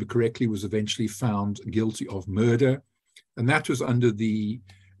I remember correctly, was eventually found guilty of murder. And that was under the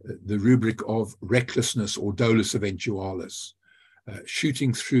rubric of recklessness or dolus eventualis.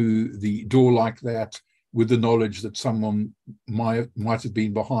 Shooting through the door like that with the knowledge that someone might have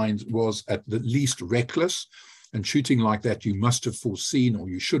been behind was at the least reckless. And shooting like that, you must have foreseen, or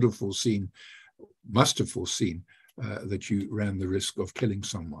you should have foreseen, must have foreseen that you ran the risk of killing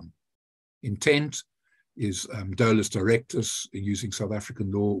someone. Intent is dolus directus, using South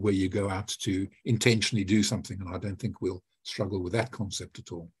African law, where you go out to intentionally do something. And I don't think we'll struggle with that concept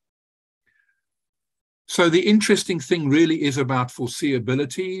at all. So the interesting thing really is about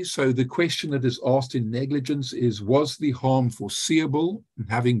foreseeability. So the question that is asked in negligence is, was the harm foreseeable? And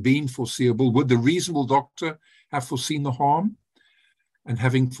having been foreseeable, would the reasonable doctor have foreseen the harm? And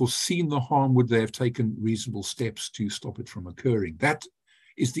having foreseen the harm, would they have taken reasonable steps to stop it from occurring? That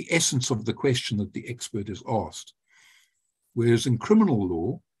is the essence of the question that the expert is asked. Whereas in criminal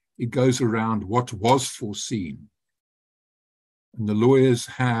law, it goes around what was foreseen. And the lawyers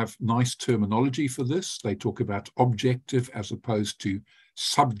have nice terminology for this. They talk about objective as opposed to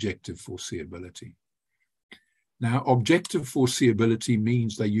subjective foreseeability. Now, objective foreseeability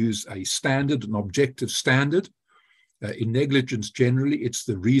means they use a standard, an objective standard. In negligence, generally, it's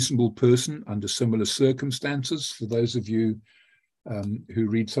the reasonable person under similar circumstances. For those of you who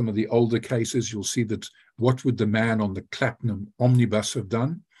read some of the older cases, you'll see that what would the man on the Clapham omnibus have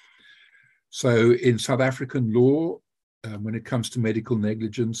done? So in South African law, when it comes to medical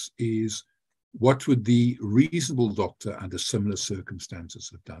negligence, is what would the reasonable doctor under similar circumstances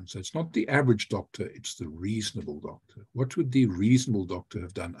have done? So it's not the average doctor, it's the reasonable doctor. What would the reasonable doctor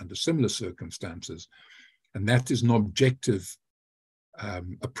have done under similar circumstances? And that is an objective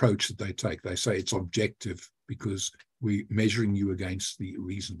approach that they take. They say it's objective because we're measuring you against the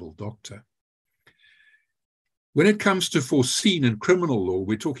reasonable doctor. When it comes to foreseen in criminal law,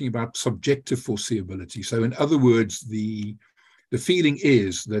 we're talking about subjective foreseeability. So in other words, the feeling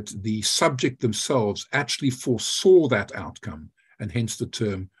is that the subject themselves actually foresaw that outcome, and hence the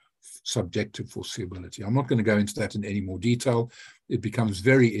term subjective foreseeability. I'm not going to go into that in any more detail. It becomes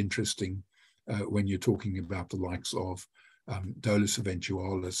very interesting when you're talking about the likes of dolus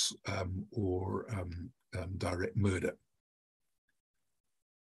eventualis or direct murder.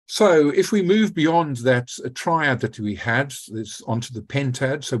 So if we move beyond that triad that we had, it's onto the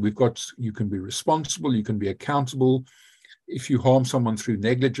pentad. So we've got, you can be responsible, you can be accountable. If you harm someone through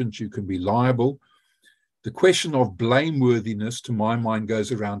negligence, you can be liable. The question of blameworthiness, to my mind,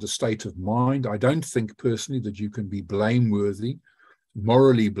 goes around a state of mind. I don't think personally that you can be blameworthy,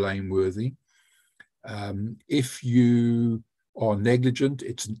 morally blameworthy. If you are negligent,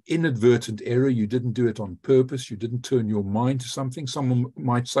 it's an inadvertent error. You didn't do it on purpose. You didn't turn your mind to something. Someone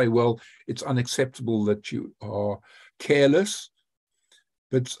might say, well, it's unacceptable that you are careless.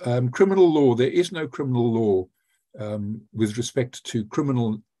 But criminal law, there is no criminal law with respect to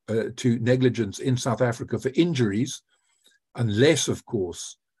to negligence in South Africa for injuries, unless, of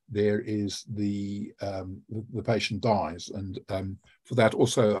course, there is the patient dies. And for that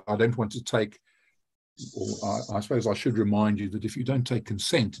also, I don't want to take, or I suppose I should remind you that if you don't take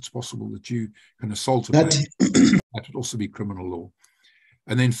consent, it's possible that you can assault a patient. That would also be criminal law.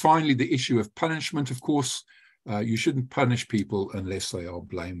 And then finally, the issue of punishment. Of course, you shouldn't punish people unless they are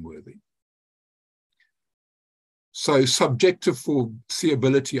blameworthy. So subjective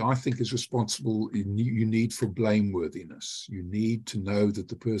foreseeability, I think, is responsible. You need for blameworthiness. You need to know that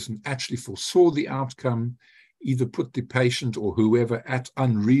the person actually foresaw the outcome, either put the patient or whoever at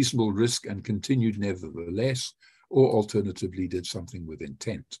unreasonable risk and continued nevertheless, or alternatively did something with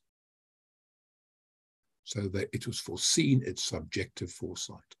intent. So that it was foreseen, it's subjective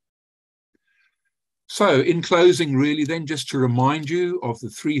foresight. So in closing, really then, just to remind you of the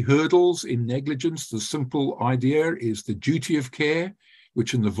three hurdles in negligence. The simple idea is the duty of care,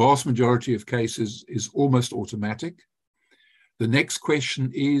 which in the vast majority of cases is almost automatic. The next question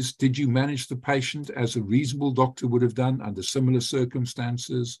is, did you manage the patient as a reasonable doctor would have done under similar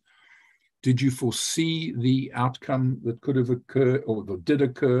circumstances? Did you foresee the outcome that could have occurred or that did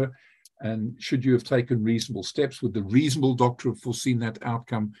occur? And should you have taken reasonable steps? Would the reasonable doctor have foreseen that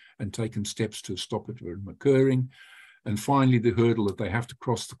outcome and taken steps to stop it from occurring? And finally, the hurdle that they have to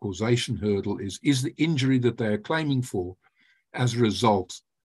cross, the causation hurdle, is the injury that they are claiming for as a result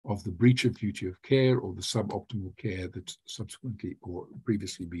of the breach of duty of care or the suboptimal care that's subsequently or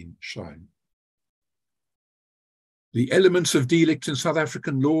previously been shown. The elements of delict in South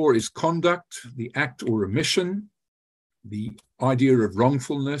African law is conduct, the act or omission, the idea of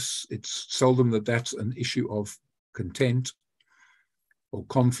wrongfulness. It's seldom that that's an issue of content or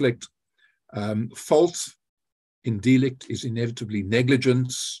conflict. Fault in delict is inevitably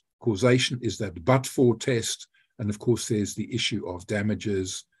negligence. Causation is that but-for test. And of course, there's the issue of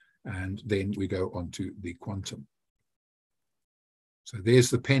damages. And then we go on to the quantum. So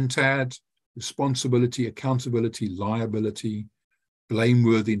there's the pentad: responsibility, accountability, liability,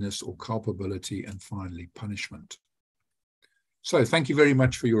 blameworthiness or culpability, and finally punishment. So thank you very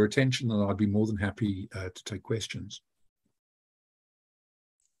much for your attention, and I'd be more than happy to take questions.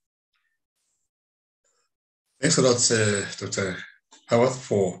 Thanks a lot, Dr. Howarth,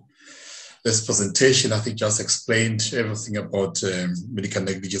 for this presentation. I think just explained everything about medical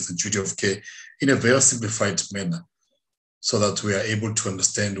negligence and duty of care in a very simplified manner, so that we are able to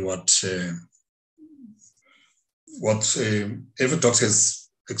understand what every doctor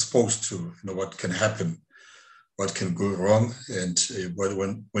is exposed to, what can happen, what can go wrong, and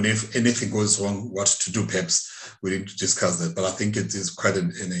when if anything goes wrong, what to do. Perhaps we need to discuss that. But I think it is quite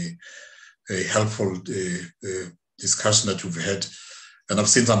a helpful discussion that we've had. And I've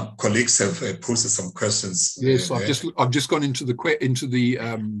seen some colleagues have posted some questions. Yes, I've just gone into the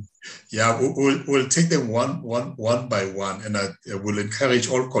Yeah, we'll take them one by one, and I will encourage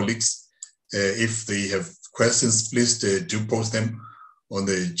all colleagues, if they have questions, please do post them on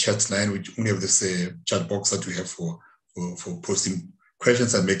the chat line, which only have this chat box that we have for posting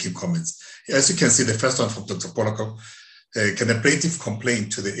questions and making comments. As you can see, the first one from Dr. Polakov: can a plaintiff complain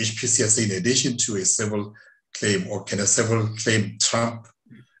to the HPCSA in addition to a civil claim, or can a civil claim trump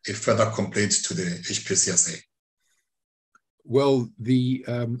a further complaint to the HPCSA? Well,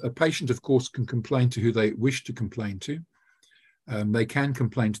 a patient, of course, can complain to who they wish to complain to. They can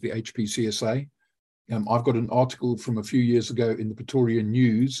complain to the HPCSA. I've got an article from a few years ago in the Pretoria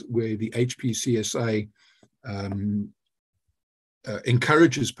News where the HPCSA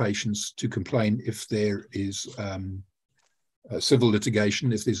encourages patients to complain if there is civil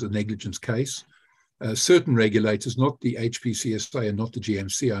litigation, if there's a negligence case. Certain regulators, not the HPCSA and not the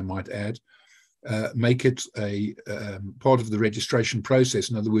GMC, I might add, make it a part of the registration process.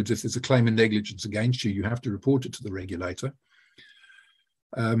 In other words, if there's a claim of negligence against you, you have to report it to the regulator.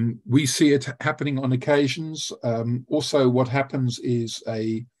 We see it happening on occasions. Also, what happens is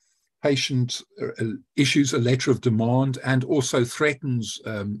a patient issues a letter of demand and also threatens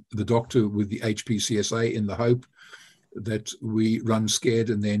the doctor with the HPCSA in the hope that we run scared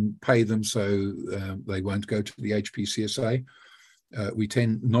and then pay them so they won't go to the HPCSA. We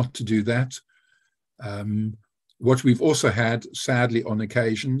tend not to do that. What we've also had, sadly, on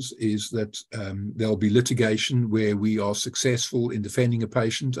occasions is that there'll be litigation where we are successful in defending a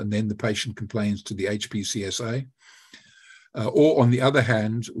patient and then the patient complains to the HPCSA. Or on the other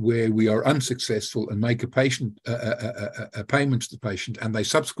hand, where we are unsuccessful and make a payment to the patient and they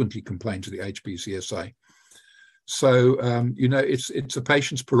subsequently complain to the HPCSA. So, you know, it's a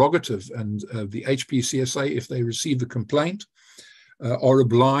patient's prerogative, and the HPCSA, if they receive the complaint, are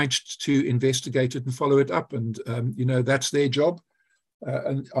obliged to investigate it and follow it up. And, you know, that's their job.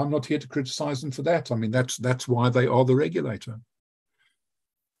 And I'm not here to criticize them for that. I mean, that's why they are the regulator.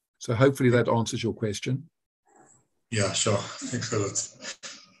 So hopefully that answers your question. Yeah, sure. Thanks a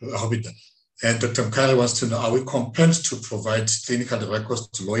lot. And Dr. Mkhari wants to know, are we compelled to provide clinical records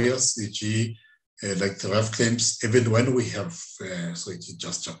to lawyers, e.g., like the REF claims, even when we have, so it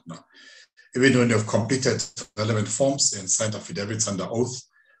just jumped now, even when we have completed relevant forms and signed affidavits under oath,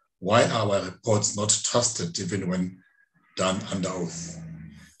 why are our reports not trusted even when done under oath?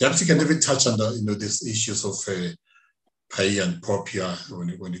 Perhaps you can even touch on the, you know, these issues of pay and POPIA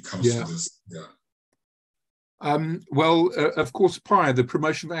when it comes to this. Yeah. Well, of course, PIA, the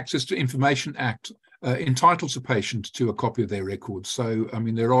Promotion of Access to Information Act, entitles a patient to a copy of their records. So, I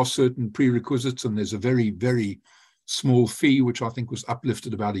mean, there are certain prerequisites, and there's a very, very small fee, which I think was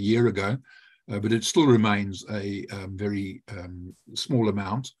uplifted about a year ago, but it still remains a very small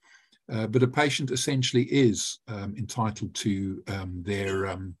amount. But a patient essentially is entitled to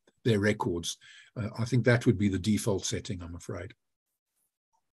their records. I think that would be the default setting, I'm afraid.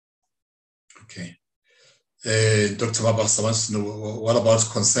 Okay. Dr. Mabasa wants to know, what about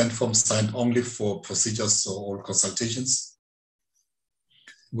consent forms signed only for procedures or consultations?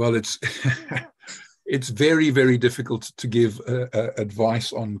 Well, it's it's very, very difficult to give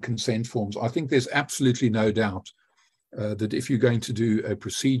advice on consent forms. I think there's absolutely no doubt that if you're going to do a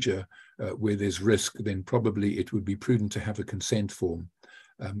procedure where there's risk, then probably it would be prudent to have a consent form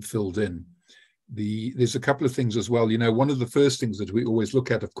filled in. There's a couple of things as well. You know, one of the first things that we always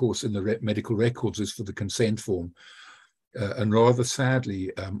look at, of course, in the medical records is for the consent form. And rather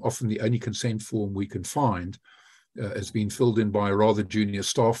sadly, often the only consent form we can find has been filled in by a rather junior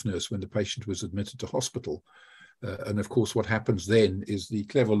staff nurse when the patient was admitted to hospital. And of course, what happens then is the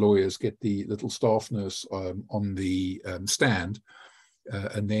clever lawyers get the little staff nurse on the stand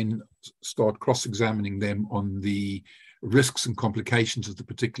and then start cross-examining them on the risks and complications of the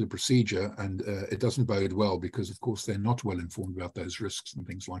particular procedure, and it doesn't bode well because, of course, they're not well informed about those risks and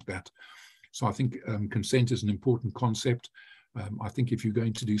things like that. So I think consent is an important concept. I think if you're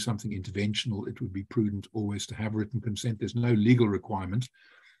going to do something interventional, it would be prudent always to have written consent. There's no legal requirement.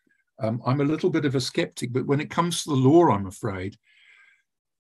 I'm a little bit of a skeptic, but when it comes to the law, I'm afraid,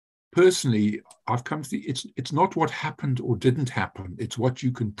 personally, I've come to the, it's not what happened or didn't happen. It's what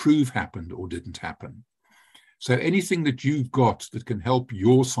you can prove happened or didn't happen. So anything that you've got that can help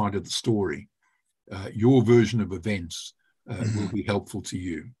your side of the story, your version of events, will be helpful to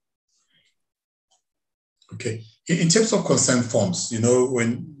you. Okay. In terms of consent forms, you know,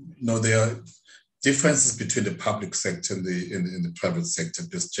 when there are differences between the public sector and the private sector,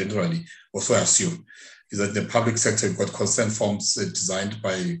 just generally, also I assume, is that the public sector, you've got consent forms designed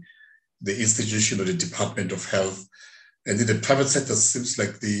by the institution or the Department of Health. And in the private sector, it seems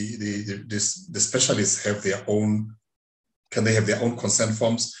like the specialists have their own, can they have their own consent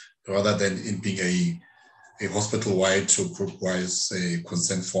forms rather than in being a hospital-wide or group-wise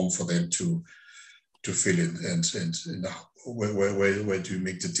consent form for them to fill in? And where do you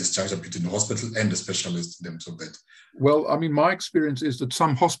make the distinction between the hospital and the specialist in terms of that? Well, I mean, my experience is that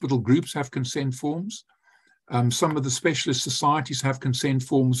some hospital groups have consent forms. Some of the specialist societies have consent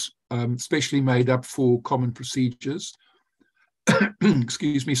forms specially made up for common procedures.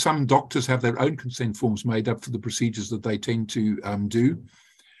 Excuse me, some doctors have their own consent forms made up for the procedures that they tend to do.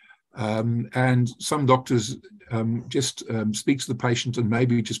 And some doctors just speak to the patient and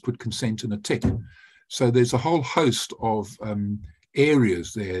maybe just put consent in a tick. So there's a whole host of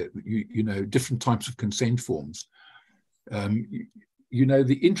areas there, you know, different types of consent forms. You know,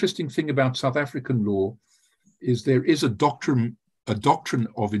 the interesting thing about South African law is there is a doctrine a doctrine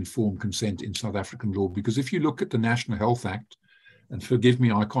of informed consent in South African law, because if you look at the National Health Act, and forgive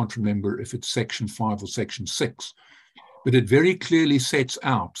me, I can't remember if it's Section 5 or Section 6, but it very clearly sets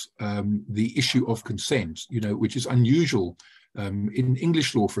out the issue of consent, which is unusual. In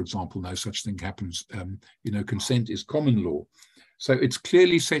English law, for example, no such thing happens. Consent is common law. So it's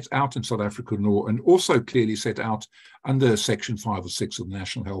clearly set out in South African law, and also clearly set out under Section 5 or 6 of the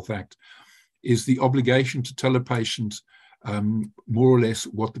National Health Act, is the obligation to tell a patient more or less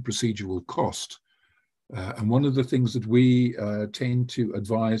what the procedure will cost. And one of the things that we tend to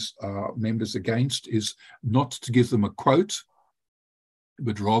advise our members against is not to give them a quote,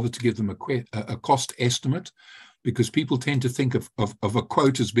 but rather to give them a cost estimate, because people tend to think of a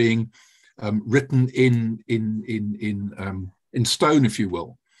quote as being written in stone, if you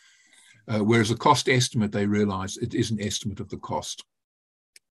will, whereas a cost estimate, they realize it is an estimate of the cost.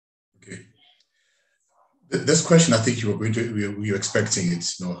 Okay. This question, I think you were expecting it,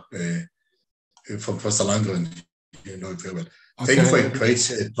 from Professor Langren, very well. Okay. Thank you for a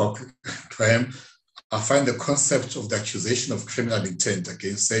great talk, Graham. I find the concept of the accusation of criminal intent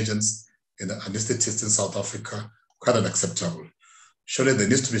against surgeons and anesthetists in South Africa quite unacceptable. Surely there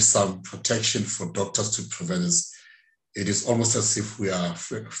needs to be some protection for doctors to prevent this. It is almost as if we are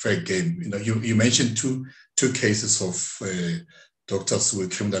fair game. You mentioned two cases of doctors who were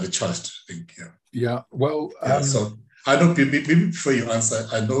criminally charged, I think. Yeah. Well, so I know, maybe before you answer,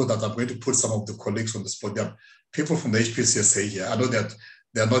 I know that I'm going to put some of the colleagues on the spot. There are people from the HPCSA here. I know that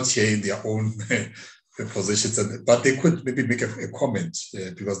they're not here in their own positions, but they could maybe make a comment,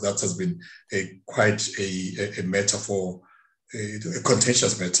 because that has been quite a matter for a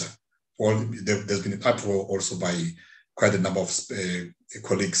contentious matter. There's been an uproar also by quite a number of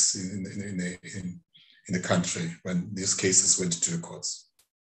colleagues in the country when these cases went to the courts.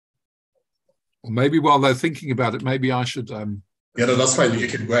 Well, maybe while they're thinking about it, maybe I should. Yeah, no, that's fine. You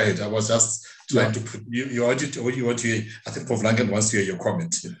can go ahead. I was just trying to put you want to hear. I think Prof. Langen wants to hear your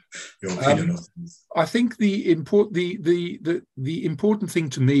comment, your opinion on things. I think the important thing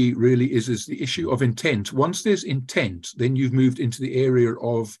to me really is the issue of intent. Once there's intent, then you've moved into the area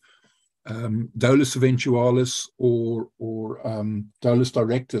of dolus eventualis or dolus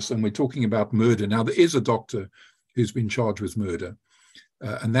directus, and we're talking about murder. Now, there is a doctor who's been charged with murder.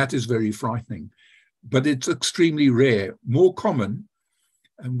 And that is very frightening, but it's extremely rare. More common,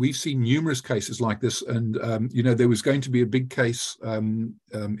 and we've seen numerous cases like this. And there was going to be a big case in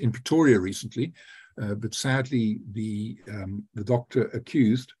Pretoria recently, but sadly the doctor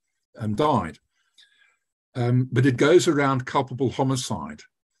accused died. But it goes around culpable homicide,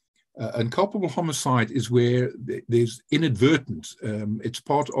 and culpable homicide is where there's inadvertent. It's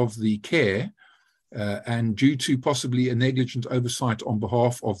part of the care. And due to possibly a negligent oversight on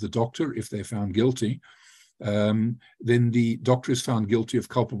behalf of the doctor, if they're found guilty, then the doctor is found guilty of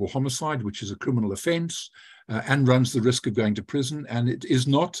culpable homicide, which is a criminal offense, and runs the risk of going to prison. And it is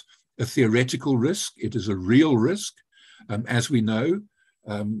not a theoretical risk. It is a real risk, as we know,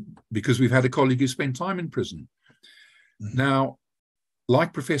 because we've had a colleague who spent time in prison. Mm-hmm. Now,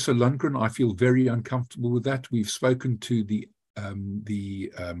 like Professor Lundgren, I feel very uncomfortable with that. We've spoken to the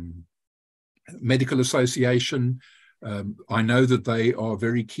Medical Association. I know that they are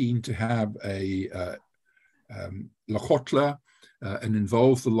very keen to have a Lekgotla and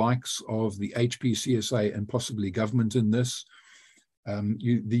involve the likes of the HPCSA and possibly government in this.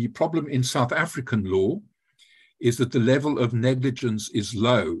 The problem in South African law is that the level of negligence is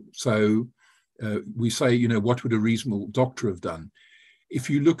low. So we say, what would a reasonable doctor have done? If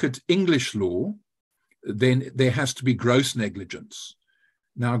you look at English law, then there has to be gross negligence.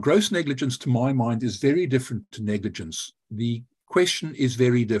 Now, gross negligence, to my mind, is very different to negligence. The question is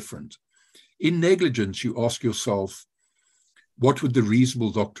very different. In negligence, you ask yourself, what would the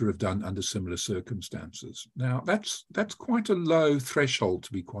reasonable doctor have done under similar circumstances? Now, that's quite a low threshold,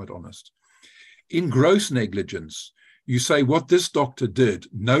 to be quite honest. In gross negligence, you say what this doctor did,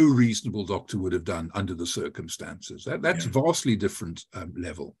 no reasonable doctor would have done under the circumstances. That's vastly different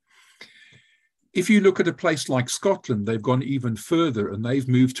level. If you look at a place like Scotland, they've gone even further and they've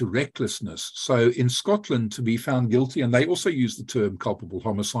moved to recklessness. So in Scotland, to be found guilty, and they also use the term culpable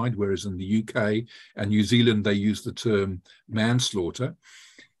homicide, whereas in the UK and New Zealand, they use the term manslaughter.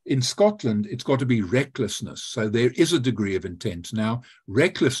 In Scotland, it's got to be recklessness. So there is a degree of intent. Now,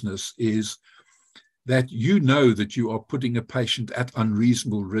 recklessness is that you know that you are putting a patient at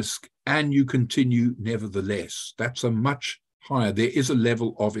unreasonable risk and you continue nevertheless. That's a much higher. There is a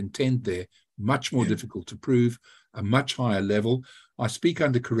level of intent there, much more difficult to prove, a much higher level. I speak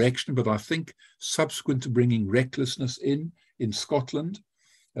under correction, but I think subsequent to bringing recklessness in Scotland,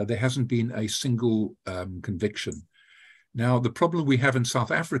 there hasn't been a single conviction. Now, the problem we have in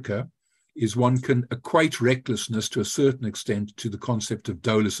South Africa is one can equate recklessness to a certain extent to the concept of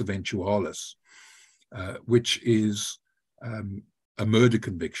dolus eventualis, which is a murder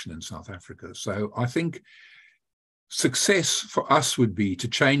conviction in South Africa. So I think success for us would be to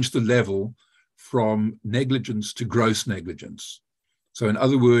change the level from negligence to gross negligence. So in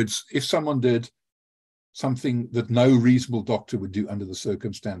other words, if someone did something that no reasonable doctor would do under the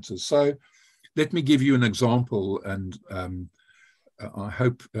circumstances. So let me give you an example, and I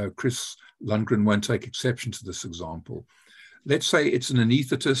hope Chris Lundgren won't take exception to this example. Let's say it's an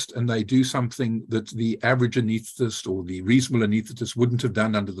anaesthetist and they do something that the average anaesthetist or the reasonable anaesthetist wouldn't have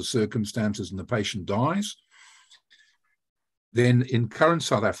done under the circumstances, and the patient dies. Then in current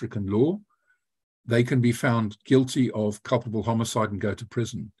South African law, they can be found guilty of culpable homicide and go to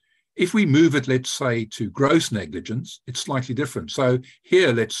prison. If we move it, let's say, to gross negligence, it's slightly different. So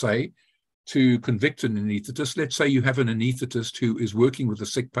here, let's say, to convict an anaesthetist, let's say you have an anaesthetist who is working with a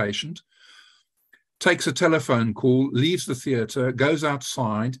sick patient, takes a telephone call, leaves the theatre, goes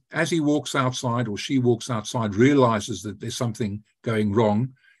outside. As he walks outside or she walks outside, realizes that there's something going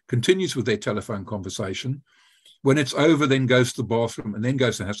wrong, continues with their telephone conversation. When it's over, then goes to the bathroom and then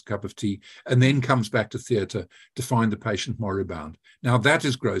goes and has a cup of tea and then comes back to theatre to find the patient moribund. Now, that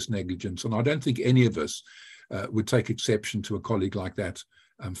is gross negligence, and I don't think any of us would take exception to a colleague like that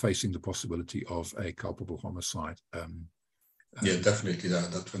facing the possibility of a culpable homicide. Yeah, definitely.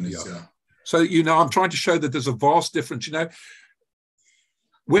 That one is, yeah. So, I'm trying to show that there's a vast difference.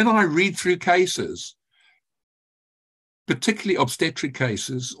 When I read through cases, particularly obstetric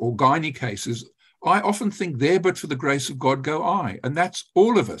cases or gynae cases, I often think there, but for the grace of God, go I. And that's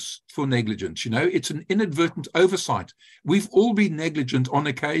all of us for negligence. It's an inadvertent oversight. We've all been negligent on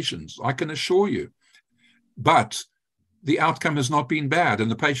occasions, I can assure you. But the outcome has not been bad, and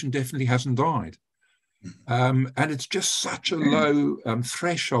the patient definitely hasn't died. And it's just such a low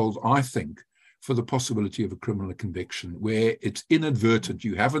threshold, I think, for the possibility of a criminal conviction, where it's inadvertent.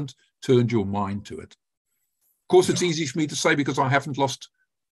 You haven't turned your mind to it. Of course, it's easy for me to say because I haven't lost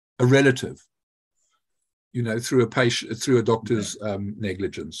a relative, through a doctor's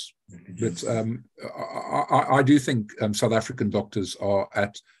negligence. But I do think South African doctors are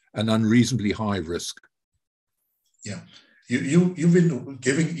at an unreasonably high risk. Yeah. You've been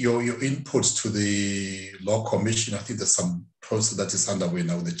giving your inputs to the Law Commission. I think there's some process that is underway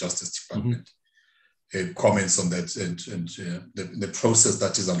now with the Justice Department. Comments on that and the process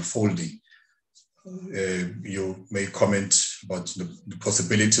that is unfolding. You may comment about the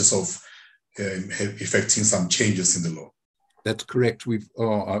possibilities of effecting some changes in the law. That's correct.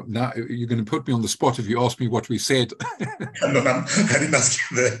 Now you're going to put me on the spot if you ask me what we said. No, I didn't ask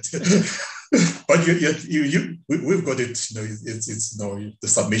you that. But we've got it. It's the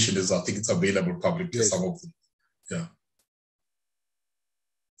submission is, I think it's available publicly. Yes. Some of them. Yeah.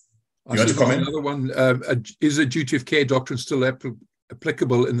 You want to comment? Another one, is a duty of care doctrine still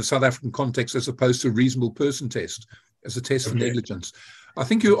applicable in the South African context as opposed to a reasonable person test as a test for negligence? I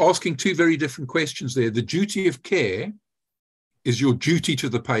think you're asking two very different questions there. The duty of care is your duty to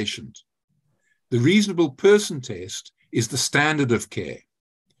the patient. The reasonable person test is the standard of care.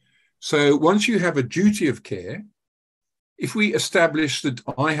 So once you have a duty of care, if we establish that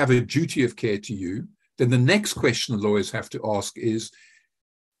I have a duty of care to you, then the next question the lawyers have to ask is,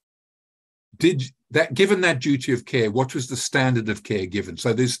 given that duty of care, what was the standard of care given?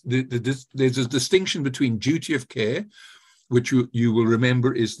 So there's a distinction between duty of care, which you will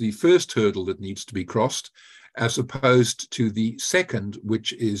remember is the first hurdle that needs to be crossed, as opposed to the second,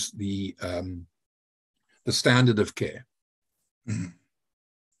 which is the standard of care. Mm-hmm.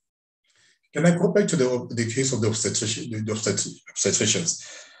 Can I go back to the case of the obstetricians?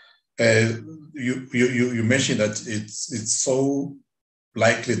 You mentioned that it's so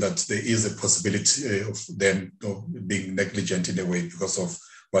likely that there is a possibility of them being negligent in a way because of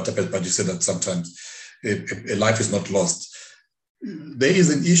what happened, but you said that sometimes a life is not lost. There is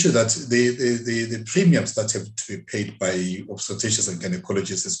an issue that the premiums that have to be paid by obstetricians and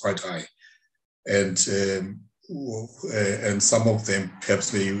gynecologists is quite high, and some of them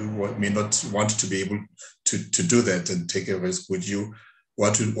perhaps may not want to be able to do that and take a risk.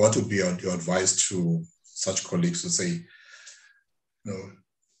 What would be your advice to such colleagues to say,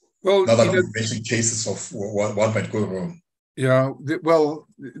 well, now that we've mentioned cases of what might go wrong? Yeah,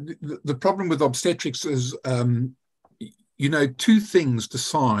 the problem with obstetrics is, two things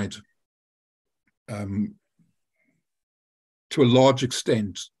decide to a large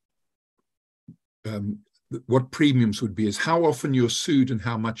extent what premiums would be, is how often you're sued and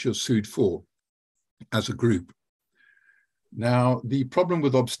how much you're sued for as a group. Now, the problem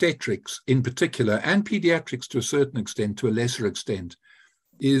with obstetrics in particular, and pediatrics to a certain extent, to a lesser extent,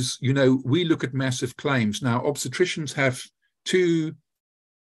 is, you know, we look at massive claims. Now, obstetricians have two,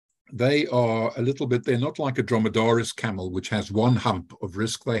 they are a little bit, they're not like a dromedaris camel, which has one hump of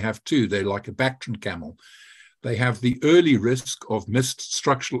risk. They have two. They're like a Bactrian camel. They have the early risk of missed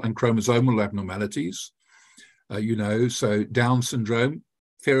structural and chromosomal abnormalities, you know, so Down syndrome,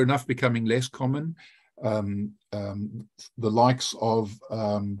 fair enough, becoming less common. The likes of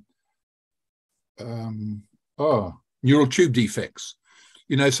neural tube defects.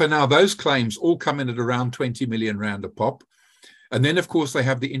 You know, so now those claims all come in at around 20 million rand a pop. And then, of course, they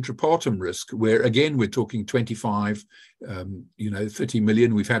have the intrapartum risk, where, again, we're talking 25, you know, 30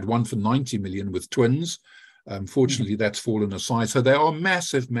 million. We've had one for 90 million with twins. Fortunately, that's fallen aside. So there are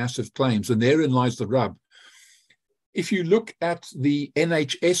massive, massive claims, and therein lies the rub. If you look at the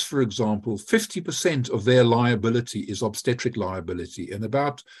NHS, for example, 50% of their liability is obstetric liability, and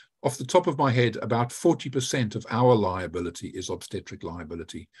about, off the top of my head, about 40% of our liability is obstetric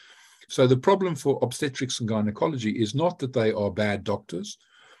liability. So the problem for obstetrics and gynecology is not that they are bad doctors.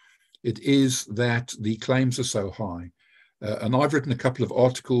 It is that the claims are so high. And I've written a couple of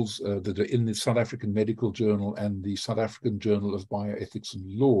articles that are in the South African Medical Journal and the South African Journal of Bioethics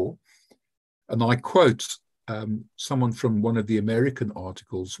and Law. And I quote someone from one of the American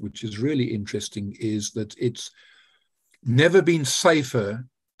articles, which is really interesting, is that it's never been safer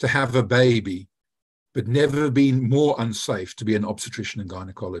to have a baby, but never been more unsafe to be an obstetrician and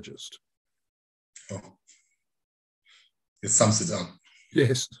gynecologist. Oh, it sums it up.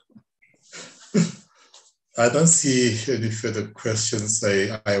 Yes. I don't see any further questions.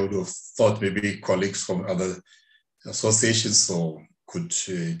 I would have thought maybe colleagues from other associations or could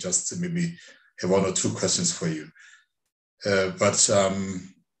just maybe have one or two questions for you. But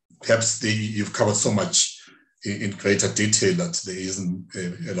perhaps you've covered so much in greater detail that there isn't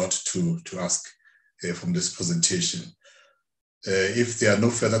a lot to ask from this presentation. If there are no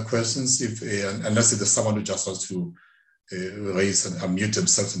further questions, unless there's someone who just wants to raise and unmute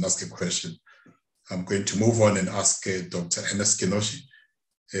themselves and ask a question, I'm going to move on and ask Dr. Ernest Kenoshi,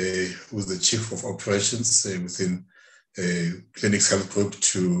 who's the Chief of Operations within Clinics Health Group,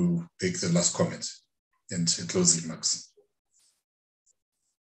 to make the last comment and closing remarks.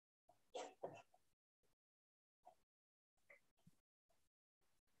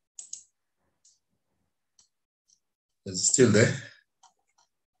 Is it still there?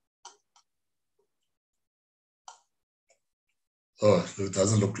 Oh, it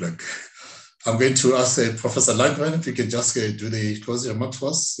doesn't look like. I'm going to ask Professor Langren if you can just do the closing remarks for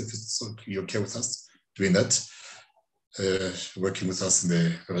us, if it's okay with us doing that, working with us in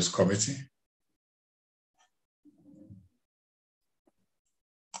the risk committee.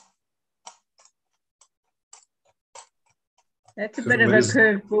 That's a bit of a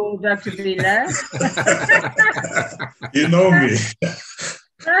curveball, Dr. Bila. You know me.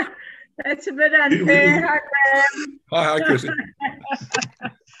 That's a bit unfair. Hi, Graham. Hi, Chrissy.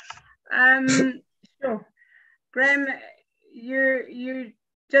 Sure. Graham, you're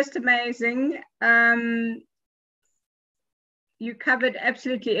just amazing. You covered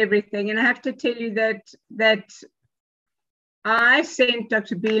absolutely everything. And I have to tell you that I sent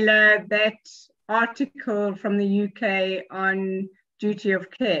Dr. Bila that article from the UK on duty of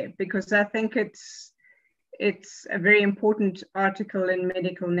care, because I think it's a very important article in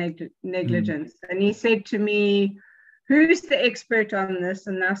medical negligence. And he said to me, who's the expert on this?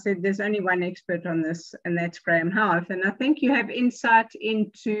 And I said, there's only one expert on this, and that's Graham Howarth. And I think you have insight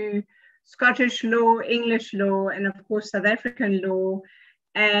into Scottish law, English law, and of course, South African law.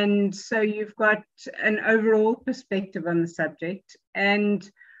 And so you've got an overall perspective on the subject. And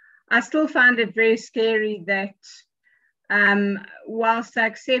I still find it very scary that whilst I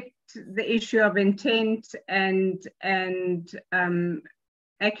accept the issue of intent and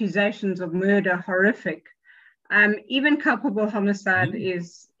accusations of murder horrific, even culpable homicide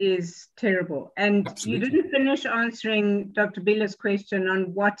is terrible. And absolutely. You didn't finish answering Dr. Bila's question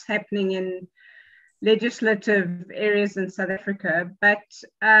on what's happening in legislative areas in South Africa. But,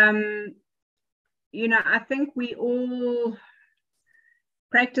 you know, I think we all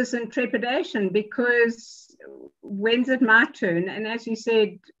practice in trepidation, because when's it my turn? And as you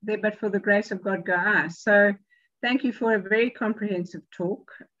said, there but for the grace of God go I. So thank you for a very comprehensive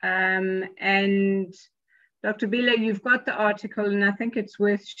talk. And Dr. Bila, you've got the article, and I think it's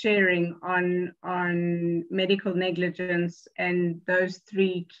worth sharing on medical negligence and those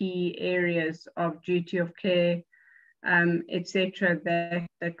three key areas of duty of care, etc.,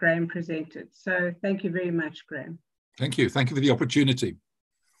 that Graham presented. So thank you very much, Graham. Thank you. Thank you for the opportunity.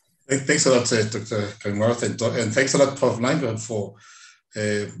 Thanks a lot, Dr. Howarth, and thanks a lot, Prof. Langren, for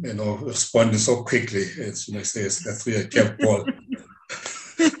responding so quickly. It's that's really a cap ball.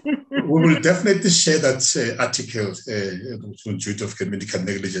 We will definitely share that article on duty of medical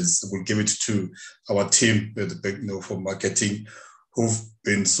negligence. We'll give it to our team for marketing, who've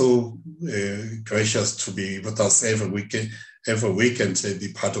been so gracious to be with us every week and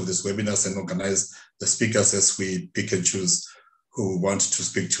be part of this webinars and organize the speakers as we pick and choose who want to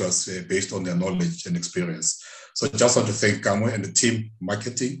speak to us based on their knowledge and experience. So just want to thank Kamwe and the team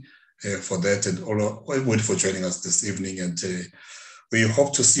marketing for that, and everybody for joining us this evening. And we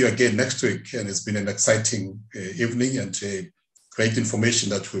hope to see you again next week. And it's been an exciting evening and great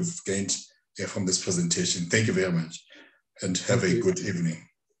information that we've gained from this presentation. Thank you very much, and have a good evening.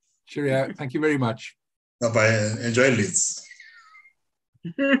 Cheerio. Thank you very much. Bye-bye. Enjoy Leeds.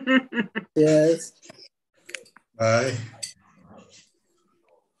 Yes. Bye.